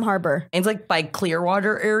 Where's Palm Harbor? It's like by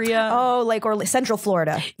Clearwater area. Oh, like or Central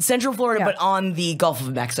Florida. Central Florida, but on the Gulf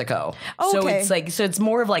of Mexico. Oh, okay. So it's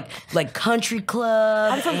more of like country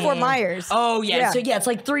club. I'm from Fort Myers. Oh yeah. So it's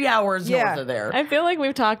like 3 hours north of there. I feel like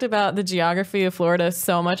we've talked about the geography of Florida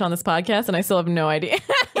so much on this podcast, and I still have no idea.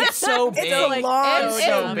 It's so big. It's long.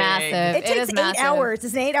 It's massive. It takes 8 hours.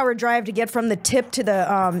 It's an 8-hour drive to get from the tip to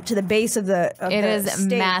the base of the. It is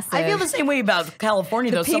state. massive. I feel the same way about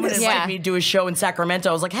California, though. Someone invited me to do a show in Sacramento.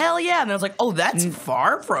 I was like, hell yeah. And I was like, oh, that's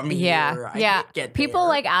far from here. Yeah. People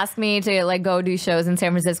like ask me to like go do shows in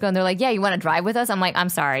San Francisco, and they're like, yeah, you want to drive with us? I'm like, I'm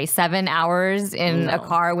sorry, 7 hours in a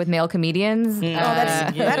car with male comedians?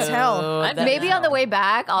 That's hell. Maybe on the way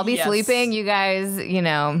back, I'll be sleeping. You guys,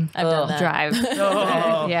 drive.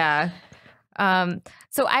 Yeah.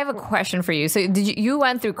 So I have a question for you. So you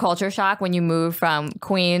went through culture shock when you moved from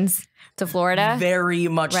Queens to Florida? Very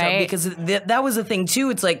much so, because that was the thing too.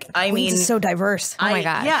 It's like, Queens is so diverse. Oh my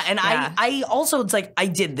gosh. Yeah, and I also, it's like I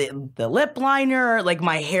did the lip liner, like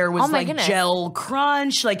my hair was gel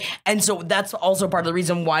crunch, and so that's also part of the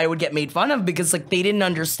reason why I would get made fun of, because like they didn't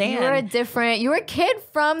understand. You were a kid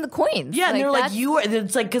from the Queens. Yeah, and they're like,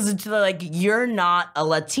 it's like, because it's like, you're not a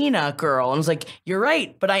Latina girl. And I was like, you're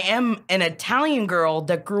right, but I am an Italian girl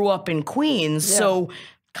that grew up in Queens, so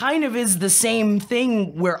kind of is the same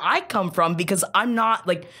thing where I come from, because I'm not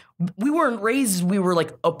like, we weren't raised, we were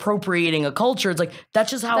like appropriating a culture. It's like,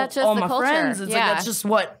 that's just how all my friends, it's like, that's just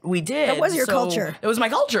what we did. That was your culture. It was my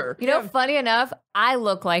culture. You know, funny enough, I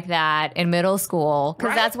look like that in middle school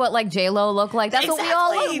because that's what like J-Lo looked like. That's what we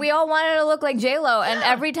all look. We all wanted to look like J-Lo. And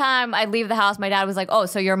every time I'd leave the house, my dad was like, oh,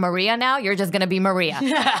 so you're Maria now? You're just going to be Maria.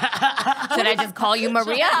 Should I just call you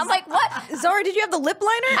Maria? I'm like, what? Zara, did you have the lip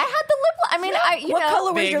liner? I had the lip liner. I mean, what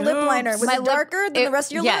color was your lip liner? Was it darker than the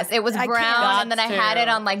rest of your lip? Yes, it was brown. And then I had it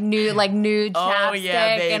on like nude chapstick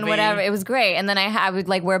and whatever. It was great. And then I would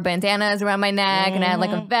like wear bandanas around my neck and I had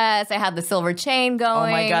like a vest. I had the silver chain going.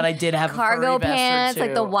 Oh my God, I did have cargo pants,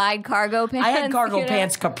 like the wide cargo pants. I had cargo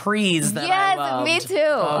pants capris that I loved. Me too.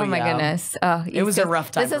 Oh my goodness. Oh, it was a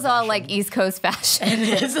rough time. This is all like East Coast fashion.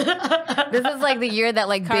 It is. This is like the year that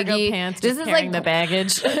like cargo Biggie. Pants, this is like the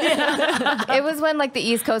baggage. It was when like the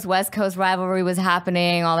East Coast West Coast rivalry was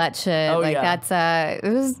happening, all that shit. That's it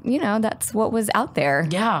was, that's what was out there.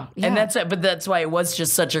 Yeah. And that's it. But that's why it was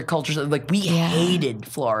just such a culture. Like we hated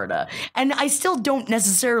Florida. And I still don't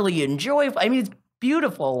necessarily enjoy it. I mean, it's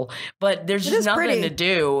beautiful, but there's just nothing to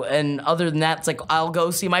do. And other than that, it's like I'll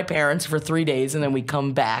go see my parents for 3 days and then we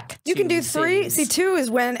come back. You can do 3. See, 2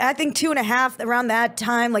 is when I think 2.5 around that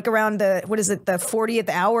time, like around the 40th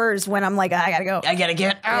hour is when I'm like, I gotta go. I gotta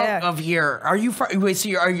get out of here. Are you? Wait,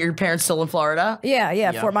 so are your parents still in Florida?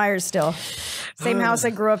 Yeah. Fort Myers still. Same house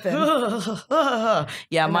I grew up in.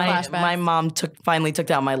 Yeah, my mom finally took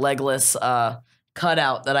down my legless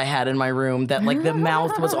cutout that I had in my room that like the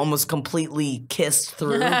mouth was almost completely kissed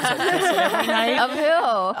through. So I kiss it every night. Of who?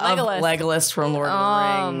 Of Legolas from Lord of the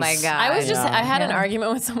Rings. Oh my God. I had an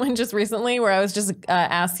argument with someone just recently where I was just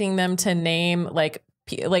asking them to name like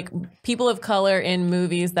people of color in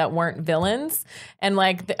movies that weren't villains. And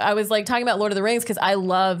like I was like talking about Lord of the Rings because I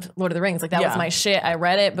loved Lord of the Rings. Like that was my shit. I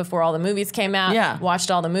read it before all the movies came out.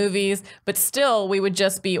 Watched all the movies, but still we would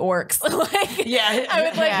just be orcs. I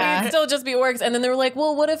would like we'd still just be orcs. And then they were like,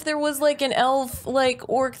 well, what if there was like an elf like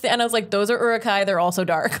orc and I was like, those are Uruk-hai. They're also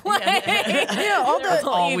dark.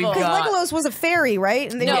 All we've got. Legolas was a fairy,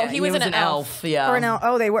 right? And he was an elf. Or an elf.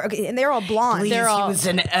 Oh, they were. Okay, and they're all blonde. Please, he was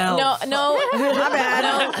an elf. No, my bad.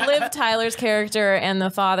 No, Liv Tyler's character and the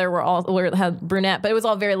father had brunette, but it was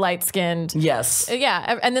all very light skinned. Yes.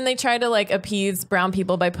 Yeah, and then they tried to like appease brown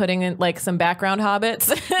people by putting in like some background hobbits.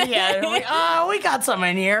 They're like, oh, we got some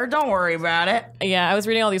in here. Don't worry about it. Yeah, I was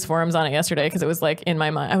reading all these forums on it yesterday because it was like in my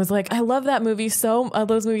mind. I was like, I love that movie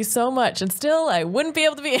those movies so much, and still I wouldn't be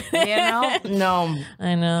able to be in it. No.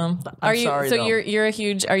 I know. I'm sorry. So you're a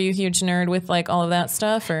huge nerd with like all of that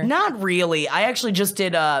stuff, or not really? I actually just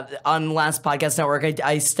did on last podcast network.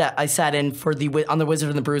 I sat in for on the Wizard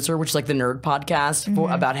and the Bruiser, which is like the nerd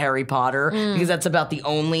podcast about Harry Potter, because that's about the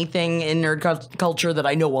only thing in nerd culture that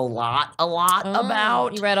I know a lot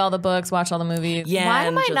about. You read all the books, watched all the movies. Yeah. Why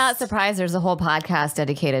am I not surprised there's a whole podcast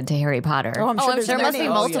dedicated to Harry Potter? Oh, I'm sure there must be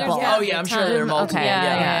multiple. I'm sure there are multiple. Okay.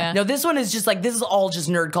 Yeah. No, this one is just like, this is all just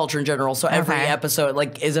nerd culture in general. So every episode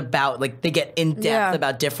like is about like, they get in depth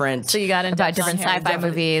about different. So you got into about different sci-fi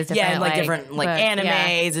movies. Different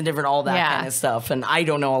animes and different all that kind of stuff. And I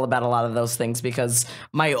don't know all about a lot of those things because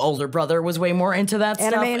my older brother was way more into that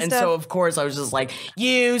stuff. And so of course I was just like,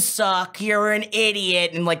 you suck, you're an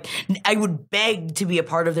idiot. And like I would beg to be a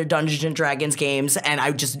part of their Dungeons and Dragons games, and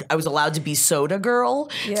I was allowed to be soda girl.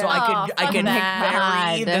 So I could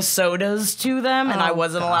carry the sodas to them, and I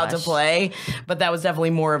wasn't allowed to play. But that was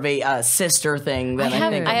definitely more of a sister thing than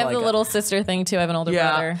I have the little sister thing too. I have an older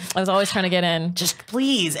brother. I was always trying to get in. Just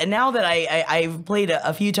please. And now that I've played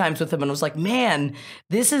a few times with him, and I was like, man,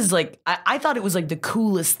 this is like, I thought it was like the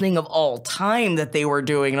coolest thing of all time that they were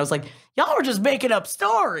doing. And I was like, y'all were just making up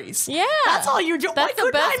stories. Yeah. That's all you do. Why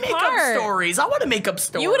couldn't I make up stories? I want to make up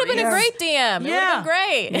stories. You would have been a great DM. It would have been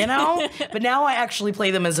great. You know? But now I actually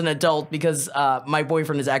play them as an adult because my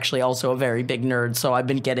boyfriend is actually also a very big nerd. So I've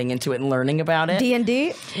been getting into it and learning about it.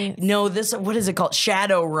 D&D? No, what is it called?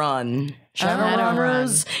 Shadowrun.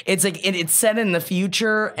 Shadowrunners. It's like it's set in the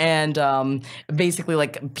future, and basically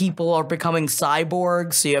like people are becoming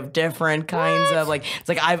cyborgs. So you have different kinds of like, it's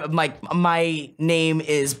like my name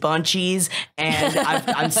is Bunchies, and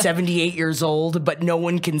I'm 78 years old, but no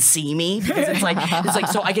one can see me because it's like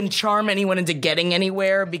so I can charm anyone into getting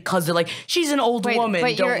anywhere because they're like, she's an old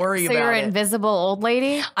woman. Don't worry about it. So you're an invisible old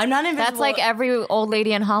lady? I'm not invisible. That's like every old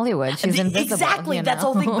lady in Hollywood. She's invisible. Exactly. That's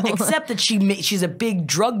the whole thing. Except that she's a big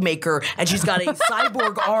drug maker. and she's got a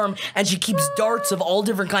cyborg arm, and she keeps darts of all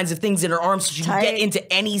different kinds of things in her arm so she can get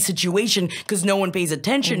into any situation because no one pays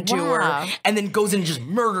attention to her, and then goes in and just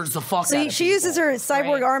murders the fuck out of people. She uses her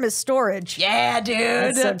cyborg arm as storage. Yeah, dude.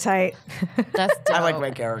 That's so tight. That's dope. I like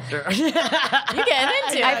my character. You getting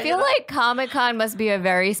into it. I feel like Comic-Con must be a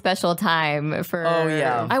very special time for. Oh,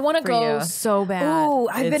 yeah. I want to go you. so bad. Ooh,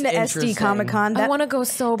 I've been to SD interesting. Comic-Con. I want to go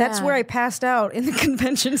so bad. That's where I passed out in the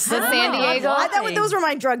convention center. San Diego? Those were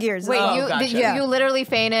my drug years. Wait, gotcha. you literally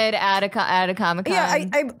fainted at a Comic-Con? Yeah, I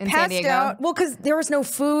in San passed Diego? out. Well, because there was no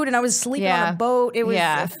food and I was sleeping on a boat. It was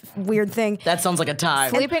a weird thing. That sounds like a time.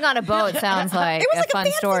 Sleeping on a boat sounds like It was a like a fun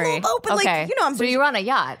fancy story. little boat, but okay, like, you know, I'm so you were on a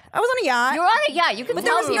yacht. I was on a yacht. You were on a yacht. You can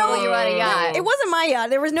tell people you were on a yacht. It wasn't my yacht.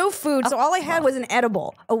 There was no food, so all I had was an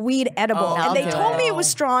edible, a weed edible. And they told me it was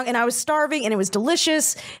strong, and I was starving, and it was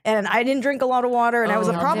delicious, and I didn't drink a lot of water, and I was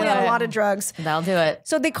probably on a lot of drugs. That'll do it.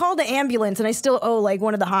 So they called the ambulance, and I still owe like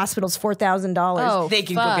one of the hospitals $4,000. Oh, They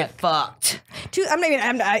can go get fucked.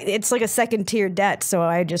 It's like a second tier debt, so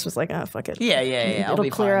I just was like, oh, fuck it. Yeah. I'll It'll be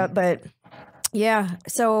clear fine. up, but. Yeah,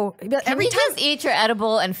 so Every time just eat your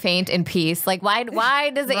edible and faint in peace. Like, why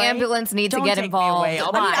does the ambulance need Don't to get take me involved? away.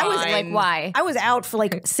 I'll be fine. Why? I was out for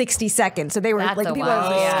like 60 seconds, so they were That's like a people were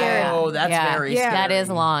while. scared. Oh, that's very scary. That is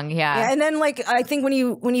long. Yeah, and then like I think when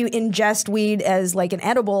you ingest weed as like an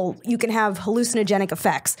edible, you can have hallucinogenic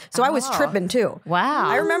effects. So I was tripping too. Wow.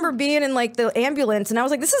 I remember being in like the ambulance, and I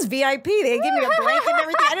was like, "This is VIP." They gave me a blanket and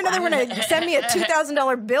everything. I didn't know they were going to send me a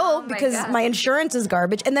 $2,000 bill because my insurance is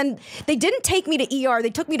garbage. And then they didn't take me to ER. They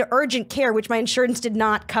took me to urgent care, which my insurance did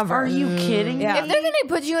not cover. Are you kidding me? If they're going to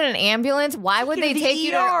put you in an ambulance, why would they take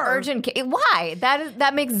you to urgent care? Why?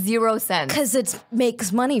 That makes zero sense. Because it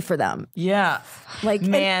makes money for them. Yeah. Like,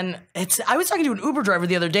 man, I was talking to an Uber driver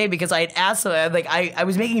the other day because I had asked him, like, I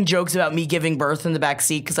was making jokes about me giving birth in the back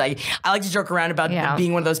seat because I like to joke around about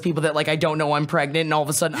being one of those people that like I don't know I'm pregnant and all of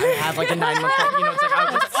a sudden I have like a 9-month pregnant. You know, it's like I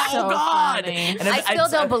was like, oh so god. And I still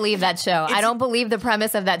don't believe that show. I don't believe the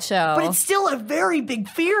premise of that show. But it's still a very big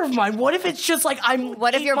fear of mine. What if it's just like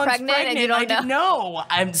What if you're pregnant and you don't I didn't know?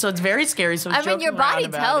 So it's very scary. So I mean, your body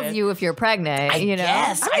tells you if you're pregnant. You know.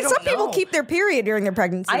 Yes, I mean, some people keep their period during their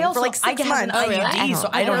pregnancy for like 6 months. Have an IUD, so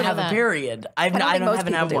I don't have a period. I don't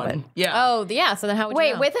have one. Yeah. Oh, yeah. So then how would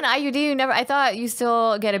you know? with an IUD, you never? I thought you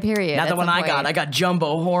still get a period. Not the one I got. I got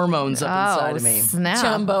jumbo hormones up inside of me. Snap.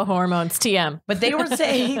 Jumbo hormones, TM. But they were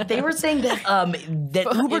saying that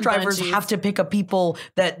that Uber drivers have to pick up people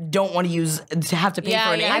that don't want to have to pay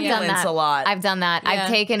for an ambulance a lot. I've done that. I've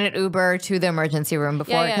taken an Uber to the emergency room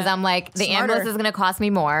before because I'm like, the ambulance is going to cost me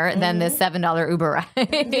more than this $7 Uber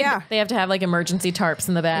ride. Yeah. They have to have like emergency tarps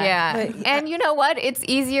in the back. Yeah. And you know what? It's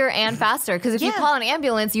easier and faster because if you call an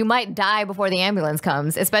ambulance, you might die before the ambulance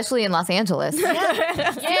comes, especially in Los Angeles.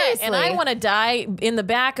 Yeah, and I want to die in the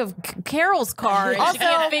back of Carol's car and she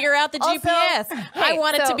can't figure out the GPS. I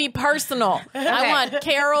want it to be personal. I want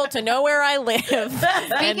Carol to know where I live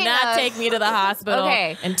and not take me to the hospital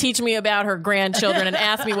and teach me about her grandchildren and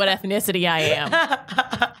ask me what ethnicity I am.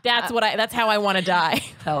 That's how I want to die.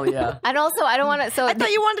 Hell yeah. And also, I don't want to. So I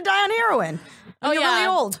thought you wanted to die on heroin. You're really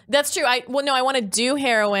old. That's true. I want to do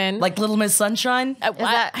heroin. Like Little Miss Sunshine?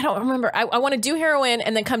 I don't remember. I want to do heroin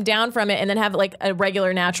and then come down from it and then have like a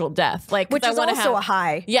regular natural death. Like, which is also a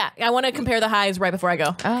high. Yeah. I want to compare the highs right before I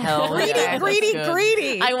go. Hell yeah.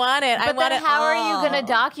 Greedy. I want it. But then how are you going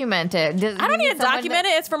to document it? I don't need to document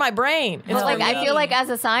it. It's for my brain. It's like I feel like as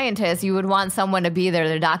a scientist, you would want someone to be there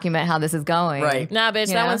to document how this is going. Right. Nah, bitch,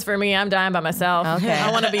 that one's for me. I'm dying by myself. Okay.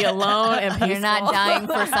 I want to be alone and peaceful. You're not dying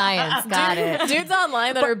for science. Got it. Dudes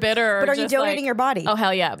online that are bitter. But are you donating your body? Oh,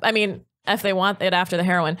 hell yeah. I mean, if they want it after the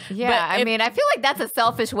heroin. Yeah, but I mean, I feel like that's a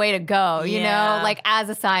selfish way to go, you know, like as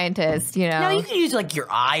a scientist, you know. No, you can use like your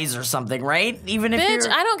eyes or something, right? Even if Bitch,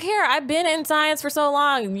 I don't care. I've been in science for so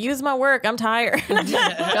long. Use my work. I'm tired. Don't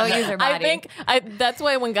use your body. I think that's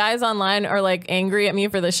why when guys online are like angry at me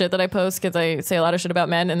for the shit that I post because I say a lot of shit about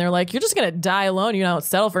men and they're like, you're just going to die alone. You don't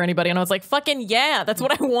settle for anybody. And I was like, fucking yeah, that's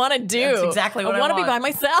what I want to do. That's exactly what I want to want. be by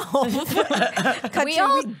myself. We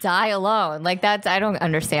all die alone. Like I don't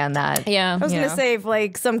understand that. Yeah. I was going to say, if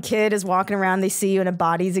like some kid is walking around, they see you in a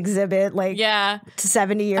bodies exhibit, like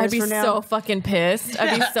 70 years I'd be from now. so fucking pissed.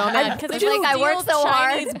 I'd be so mad because it's like I worked so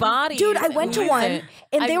Chinese hard. body. Dude, I went to one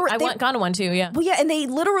and they were gone to one too. Yeah. Well, yeah, and they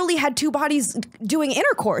literally had two bodies doing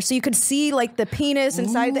intercourse, so you could see like the penis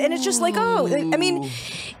inside, and it's just like, oh, I mean.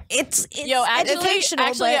 It's educational.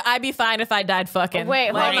 Actually, I'd be fine if I died fucking. Wait,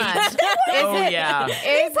 hold on. Oh yeah. Is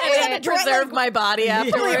it preserve my body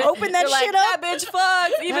afterwards? Really open that shit up. That bitch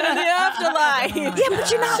fucks even in the afterlife. Yeah,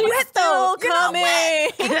 but you're not wet though. You're coming.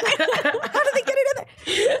 not wet. How do they get it in there?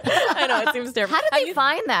 I know, it seems terrible. How did they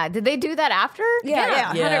find that? Did they do that after?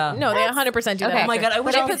 Yeah. No, they 100% do that. Oh my God, I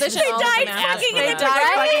wish They I position they all of died them fucking They in died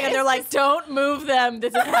the fucking, and they're like, don't move them.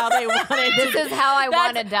 This is how they want it. This is how I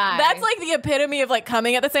want to die. That's like the epitome of like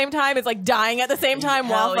coming at the same time. It's like dying at the same time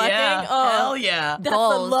while fucking. Yeah. Oh, hell yeah. That's the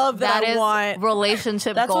love that I is want.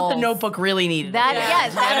 Relationship That's goals. what the Notebook really needed.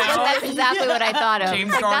 That's exactly what I thought of.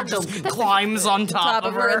 James Garden just climbs on top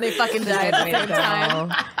of her. and they fucking die at the same time.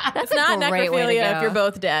 That's It's not great way to necrophilia go. if you're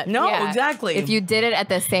both dead. No, Yeah. exactly. If you did it at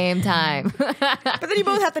the same time. But then you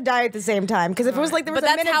both have to die at the same time because if it was like there was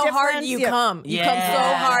But a that's minute how hard difference, you come. You come so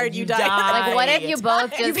hard, you die. Like, what if you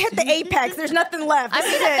both just... You've hit the apex. There's nothing left. I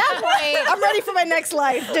This mean, is at it. that point... I'm ready for my next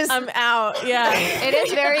life. Just I'm out. Yeah. It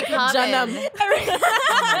is very common. Jannum. The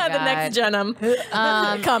God. next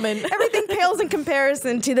Jannum coming. everything pales in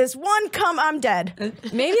comparison to this one come I'm dead.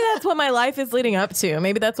 Maybe that's what my life is leading up to.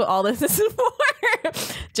 Maybe that's what all this is for.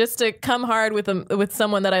 Just to come hard with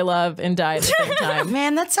someone that I love and die at the same time.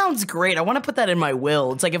 Man, that sounds great. I want to put that in my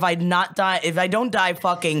will. It's like if I don't die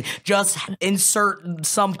fucking, just insert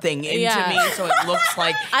something into me so it looks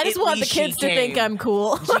like I just at want the least kids she to think came. I'm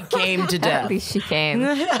cool. She came to At death. least she came.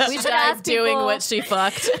 We should Died ask doing people, what she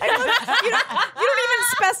fucked. You don't even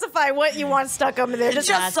specify what you want stuck over there.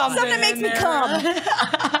 Just something that makes me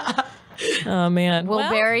come. Oh man. We'll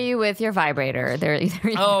bury you with your vibrator. There.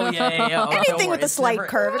 Oh yeah. Oh, don't Anything worry. with a It's slight never-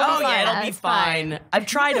 curve. It'll be Oh fine. yeah, it'll be That's fine. I've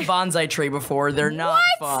tried a bonsai tree before. They're not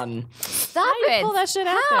fun. Stop it. pull that shit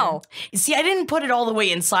out How? See, I didn't put it all the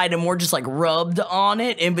way inside. and more just like rubbed on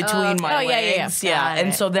it in between my Oh, yeah. legs. Yeah, Got and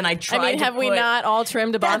it. so then I tried. I mean, have we not all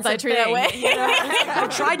trimmed a That's bonsai the tree that thing, way? you know? I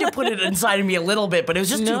tried to put it inside of me a little bit, but it was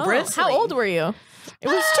just too bristly. How old were you? It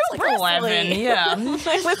was too Like 11, bristly. yeah.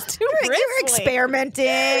 It was too bristly. You were experimenting.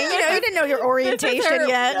 You didn't know your orientation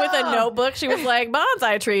yet. With a notebook, she was like,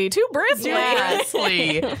 bonsai tree, too bristly.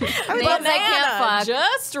 Bristly. Names I can't fuck.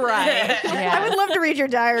 Just right. I would love to read your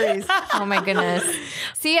diaries. Oh my goodness.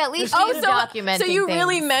 See, at least she's documenting so you things.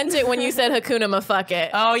 really meant it when you said Hakuna ma fuck it.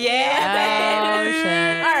 Oh yeah. Oh,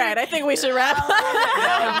 shit. All right, I think we should wrap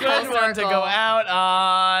up. Good one to go out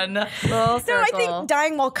on. Full circle. No, I think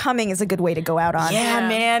dying while coming is a good way to go out on. Yeah,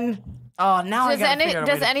 man. Oh, now I Does gotta figure out a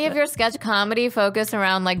way does to- any of your sketch comedy focus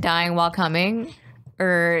around like dying while coming?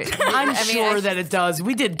 Or I'm sure that it does.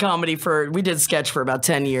 We did sketch for about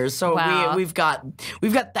 10 years. So Wow. we've got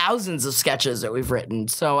thousands of sketches that we've written.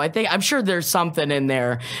 So I'm sure there's something in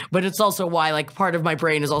there, but it's also why like part of my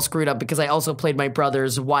brain is all screwed up because I also played my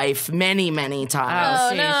brother's wife many, many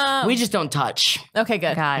times. Oh, no. We just don't touch Okay,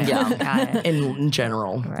 good. Got it. Yeah. Got it. in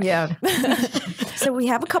general. Yeah. So we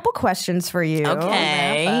have a couple questions for you.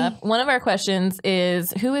 Okay. One of our questions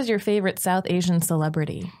is, who is your favorite South Asian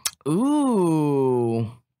celebrity?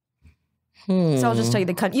 Ooh. So I'll just tell you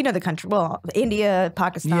the country. You know the country. Well, India,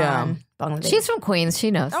 Pakistan, Yeah. Bangladesh. She's from Queens.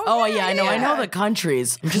 She knows. Oh yeah, I know. I know the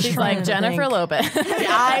countries. I'm just She's trying like to Jennifer think. Lopez.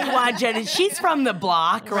 I want Jenny. She's from the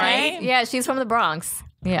block, right? Yeah, she's from the Bronx.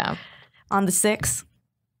 Yeah. on the 6.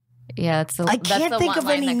 Yeah, that's the, I that's can't the think one of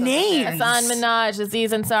line any that goes names. there. Hassan Minaj,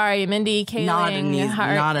 Aziz Ansari, Mindy Kaling,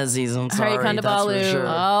 Not Aziz. I'm sorry. Hari That's for Kondabolu. sure.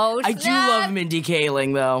 Oh, I do snap. love Mindy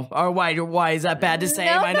Kaling though. Or why is that bad to say?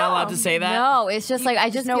 No, Am I not no. allowed to say that? No, it's just like I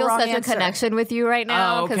just no feel wrong such answer. a connection with you right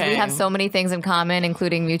now Oh, because we okay. have so many things in common,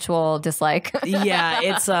 including mutual dislike. Yeah,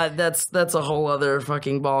 it's that's a whole other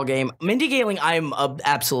fucking ball game. Mindy Kaling, I'm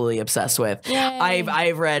absolutely obsessed with. Yay.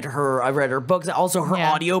 I've read her books. Also, her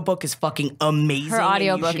Yeah. audiobook is fucking amazing. Her and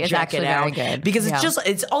you audiobook should is check actually it out very good. because Yeah.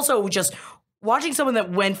 it's also just watching someone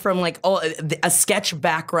that went from like a sketch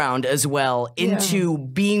background as well into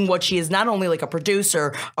being what she is, not only like a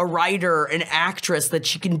producer, a writer, an actress, that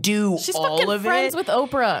she can do She's all fucking of friends it. with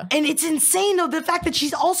Oprah. And it's insane though, the fact that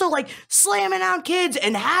she's also like slamming out kids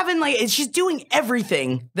and having like, she's doing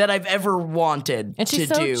everything that I've ever wanted And she's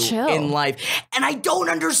to so do chill. in life. And I don't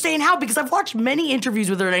understand how, because I've watched many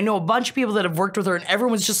interviews with her and I know a bunch of people that have worked with her and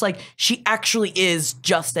everyone's just like, she actually is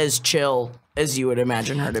just as chill as you would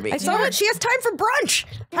imagine her to be. I saw that she has time for brunch.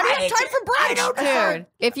 How do you have time for brunch? I don't Dude,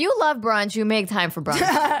 if you love brunch, you make time for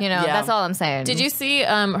brunch. You know, that's all I'm saying. Did you see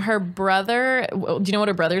her brother? Do you know what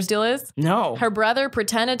her brother's deal is? No. Her brother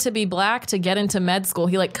pretended to be black to get into med school.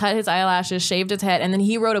 He like cut his eyelashes, shaved his head, and then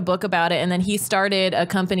he wrote a book about it. And then he started a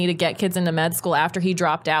company to get kids into med school after he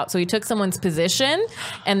dropped out. So he took someone's position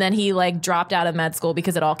and then he like dropped out of med school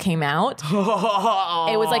because it all came out.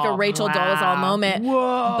 It was like a Rachel Dolezal moment.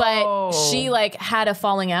 Whoa. But she she like had a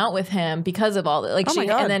falling out with him because of all that. Like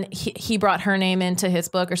and then he brought her name into his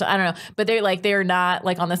book or something. I don't know, but they're not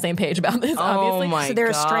like on the same page about this. Obviously, so they're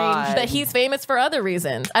estranged. But he's famous for other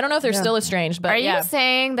reasons. I don't know if they're still estranged. But are you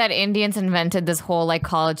saying that Indians invented this whole like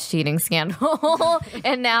college cheating scandal,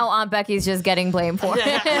 and now Aunt Becky's just getting blamed for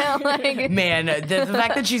it? Like, man, the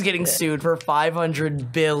fact that she's getting sued for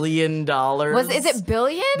 $500 billion. Is it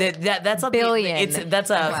billion? That's a billion. That's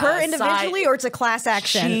a her individually, or it's a class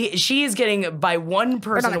action. She is getting by one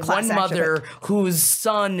person, one mother whose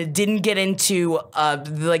son didn't get into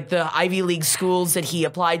like the Ivy League schools that he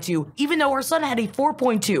applied to, even though her son had a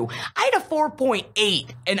 4.2. I had a 4.8,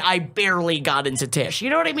 and I barely got into Tisch. You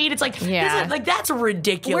know what I mean? It's like, that's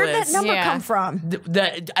ridiculous. Where'd that number come from?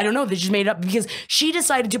 I don't know. They just made it up because she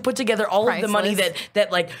decided to put together all of the money that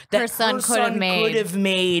her son could have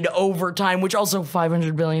made over time, which also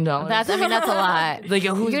 $500 billion. That's a lot. Like,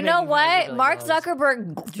 you know what? Mark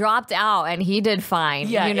Zuckerberg dropped out and he did fine.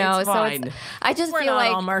 Yeah, you know, it's fine. So I just We're feel not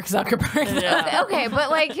like all Mark Zuckerberg. Yeah. Okay, but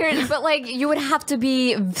you would have to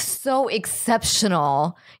be so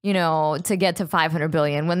exceptional, you know, to get to 500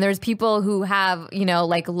 billion when there's people who have, you know,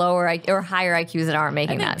 like lower or higher IQs that aren't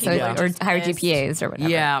making that, so or higher GPAs or whatever.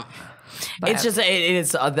 Yeah. It's just, it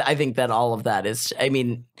is, I think that all of that is, I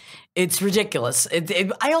mean, it's ridiculous.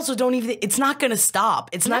 I also don't even, it's not going to stop.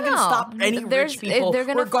 It's not going to stop any rich people. They're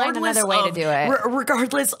going to find another way to do it.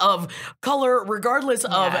 Regardless of color, regardless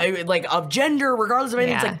of gender, regardless of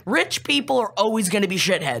anything. It's like rich people are always going to be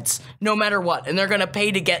shitheads, no matter what. And they're going to pay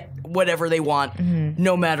to get whatever they want,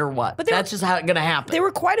 no matter what. But that's just how it's going to happen. There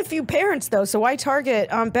were quite a few parents, though, so why target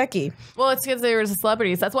Becky? Well, it's because they were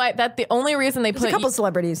celebrities. That's the only reason they put a couple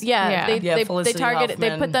celebrities. They target,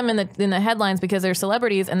 they put them in the headlines because they're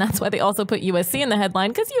celebrities, and that's why they also put USC in the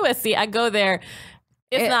headline, because USC, I go there.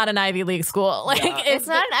 It's not an Ivy League school. Like it's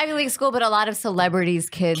not an Ivy League school, but a lot of celebrities'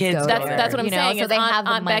 kids go there. That's what I'm saying. So they have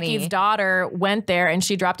the Aunt money. Becky's daughter went there and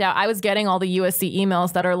she dropped out. I was getting all the USC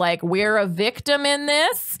emails that are like, "We're a victim in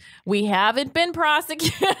this. We haven't been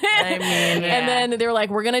prosecuted." I mean, and then they were like,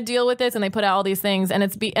 "We're gonna deal with this," and they put out all these things. And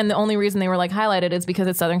and the only reason they were like highlighted is because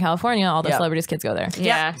it's Southern California. All the celebrities' kids go there.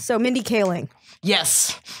 Yeah. So Mindy Kaling.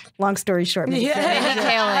 Yes. Long story short. Mindy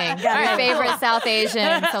Kaling, our favorite South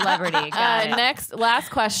Asian celebrity. Last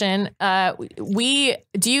question.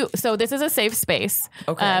 So this is a safe space.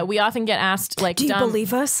 Okay. We often get asked like, do you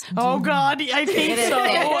believe us? Oh God, I think so.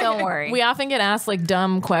 Don't worry. We often get asked like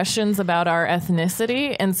dumb questions about our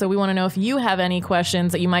ethnicity, and so we want to know if you have any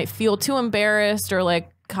questions that you might feel too embarrassed or like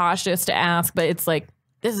cautious to ask, but it's like,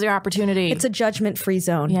 this is your opportunity. It's a judgment-free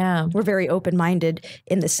zone. Yeah. We're very open-minded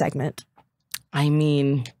in this segment. I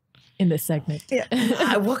mean, in this segment.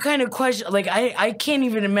 Yeah. What kind of question? Like, I can't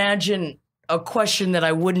even imagine a question that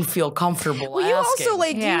I wouldn't feel comfortable asking. You also,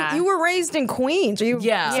 like, you were raised in Queens. Or you,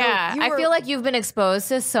 I feel like you've been exposed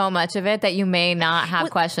to so much of it that you may not have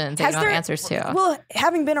questions that you don't have answers to. Well,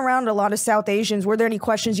 having been around a lot of South Asians, were there any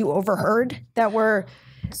questions you overheard that were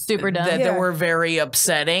super dumb? That were very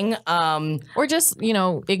upsetting? Or just,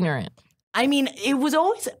 ignorant? I mean, it was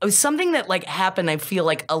something that like happened, I feel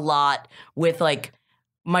like a lot with like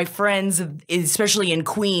my friends, especially in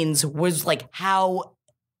Queens, was like how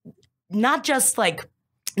not just like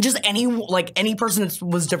any person that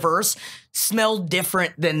was diverse smelled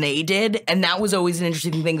different than they did. And that was always an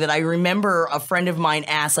interesting thing that I remember a friend of mine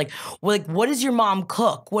asked, like, what does your mom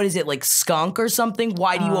cook? What is it, like skunk or something?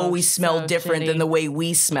 Why do you always smell different than the way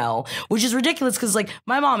we smell? Which is ridiculous because like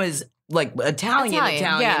my mom is like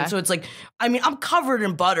Italian. So it's like, I mean, I'm covered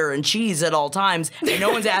in butter and cheese at all times, and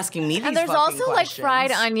no one's asking me these and there's also questions. Like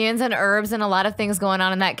fried onions and herbs and a lot of things going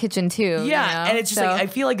on in that kitchen too. Yeah, and it's just like I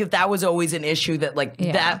feel like that was always an issue that like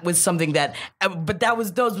that was something that, but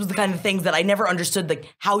those was the kind of things that I never understood,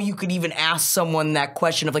 like how you could even ask someone that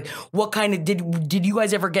question of like what kind of did you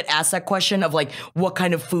guys ever get asked that question of like what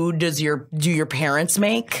kind of food do your parents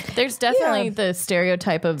make? There's definitely the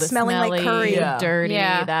stereotype of the smelling like curry, dirty.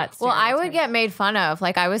 Yeah. That's well, I would get made fun of.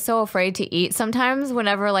 Like I was so afraid to eat sometimes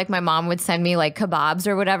whenever like my mom would send me like kebabs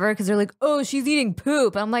or whatever because they're like, oh, she's eating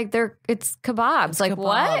poop. I'm like, it's kebabs. It's like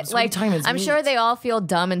what? Like I'm sure they all feel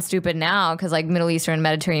dumb and stupid now because like Middle Eastern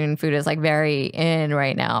Mediterranean food is like very in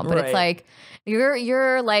right now. But it's like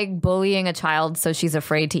you're like bullying a child so she's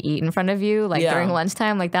afraid to eat in front of you like during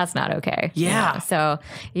lunchtime. Like that's not okay. Yeah. So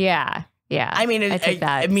yeah. I mean, I take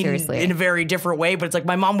that seriously in a very different way. But it's like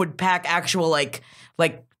my mom would pack actual like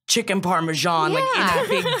chicken parmesan like in a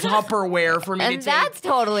big Tupperware for me to And take. that's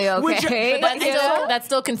totally okay. That's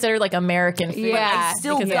still considered like American food. Yeah. I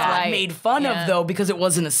still because got it's right. made fun of though because it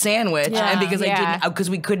wasn't a sandwich and because because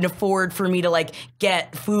we couldn't afford for me to like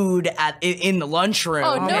get food in the lunchroom.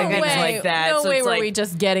 Oh, no and way. things like that. No so way it's were like, we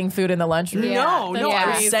just getting food in the lunchroom. No, I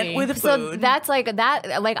was crazy. sent with food. So that's like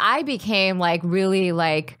that. Like I became like really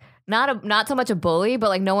like not so much a bully, but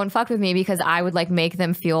like no one fucked with me because I would like make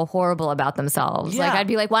them feel horrible about themselves. Yeah. Like I'd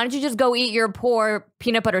be like, why don't you just go eat your poor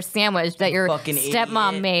peanut butter sandwich that your Fucking stepmom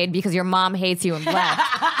idiot. made because your mom hates you and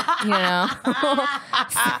left. You know.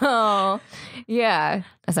 So yeah,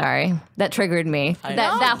 sorry, that triggered me.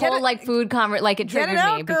 That whole like food like it triggered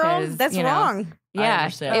me because that's wrong. Yeah,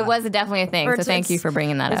 understand. it was definitely a thing. So thank you for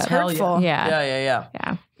bringing that It's up. hurtful. Yeah.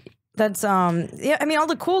 That's yeah. I mean, all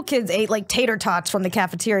the cool kids ate like tater tots from the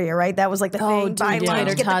cafeteria, right? That was like the thing. Buy lunch,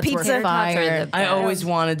 tater get the tots were pizza. fire. I always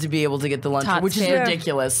wanted to be able to get the lunch, Tots which is too.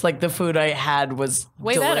 ridiculous. Like the food I had was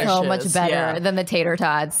Way better. delicious. So much better Yeah. than the tater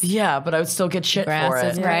tots. Yeah, but I would still get shit Grass for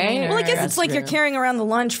is it. Right? Well, I guess it's like you're carrying around the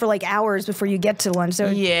lunch for like hours before you get to lunch. So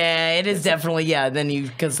Yeah, it is definitely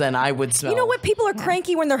because then I would smell. you know what? People are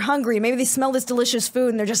cranky when they're hungry. Maybe they smell this delicious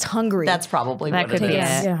food and they're just hungry. That's probably That what could it be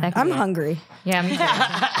is. it. yeah. That could I'm be it. hungry. Yeah, me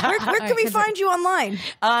too. Where can we find you online?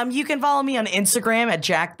 You can follow me on Instagram at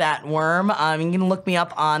Jack That Worm. You can look me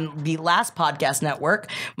up on the last podcast network.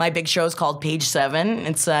 My big show is called Page 7.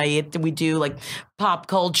 It's we do like pop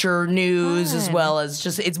culture news as well as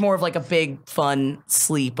it's more of like a big fun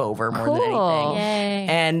sleepover more than Cool. anything.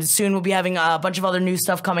 And soon we'll be having a bunch of other new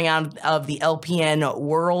stuff coming out of the LPN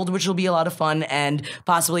world, which will be a lot of fun, and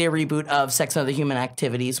possibly a reboot of Sex and Other Human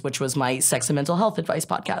Activities, which was my sex and mental health advice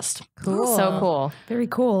podcast. Cool. So cool. Very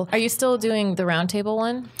cool. Are you still doing the roundtable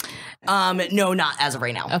one? No, not as of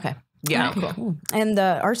right now. Okay. Yeah. Cool. And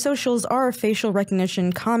our socials are Facial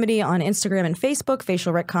Recognition Comedy on Instagram and Facebook,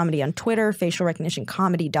 Facial Rec Comedy on Twitter,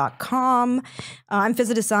 facialrecognitioncomedy.com. I'm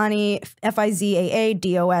Fizadasani,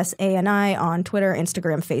 Fizaadosani on Twitter,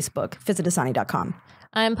 Instagram, Facebook, Fizadasani.com.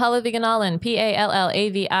 I'm Paula Viganalan,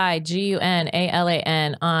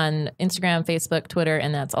 PallaViGunalan on Instagram, Facebook, Twitter,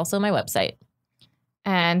 and that's also my website.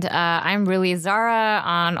 And I'm really Zara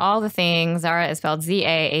on all the things. Zara is spelled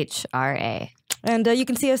Zahra. And you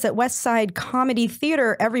can see us at West Side Comedy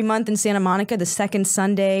Theater every month in Santa Monica, the second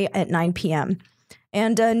Sunday at 9 p.m.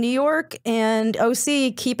 And New York and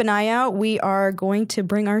OC, keep an eye out. We are going to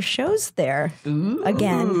bring our shows there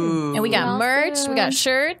again. And we got merch, we got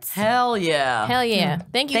shirts. Hell yeah. Hell yeah.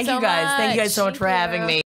 Thank you so much. Thank you guys so much for having me.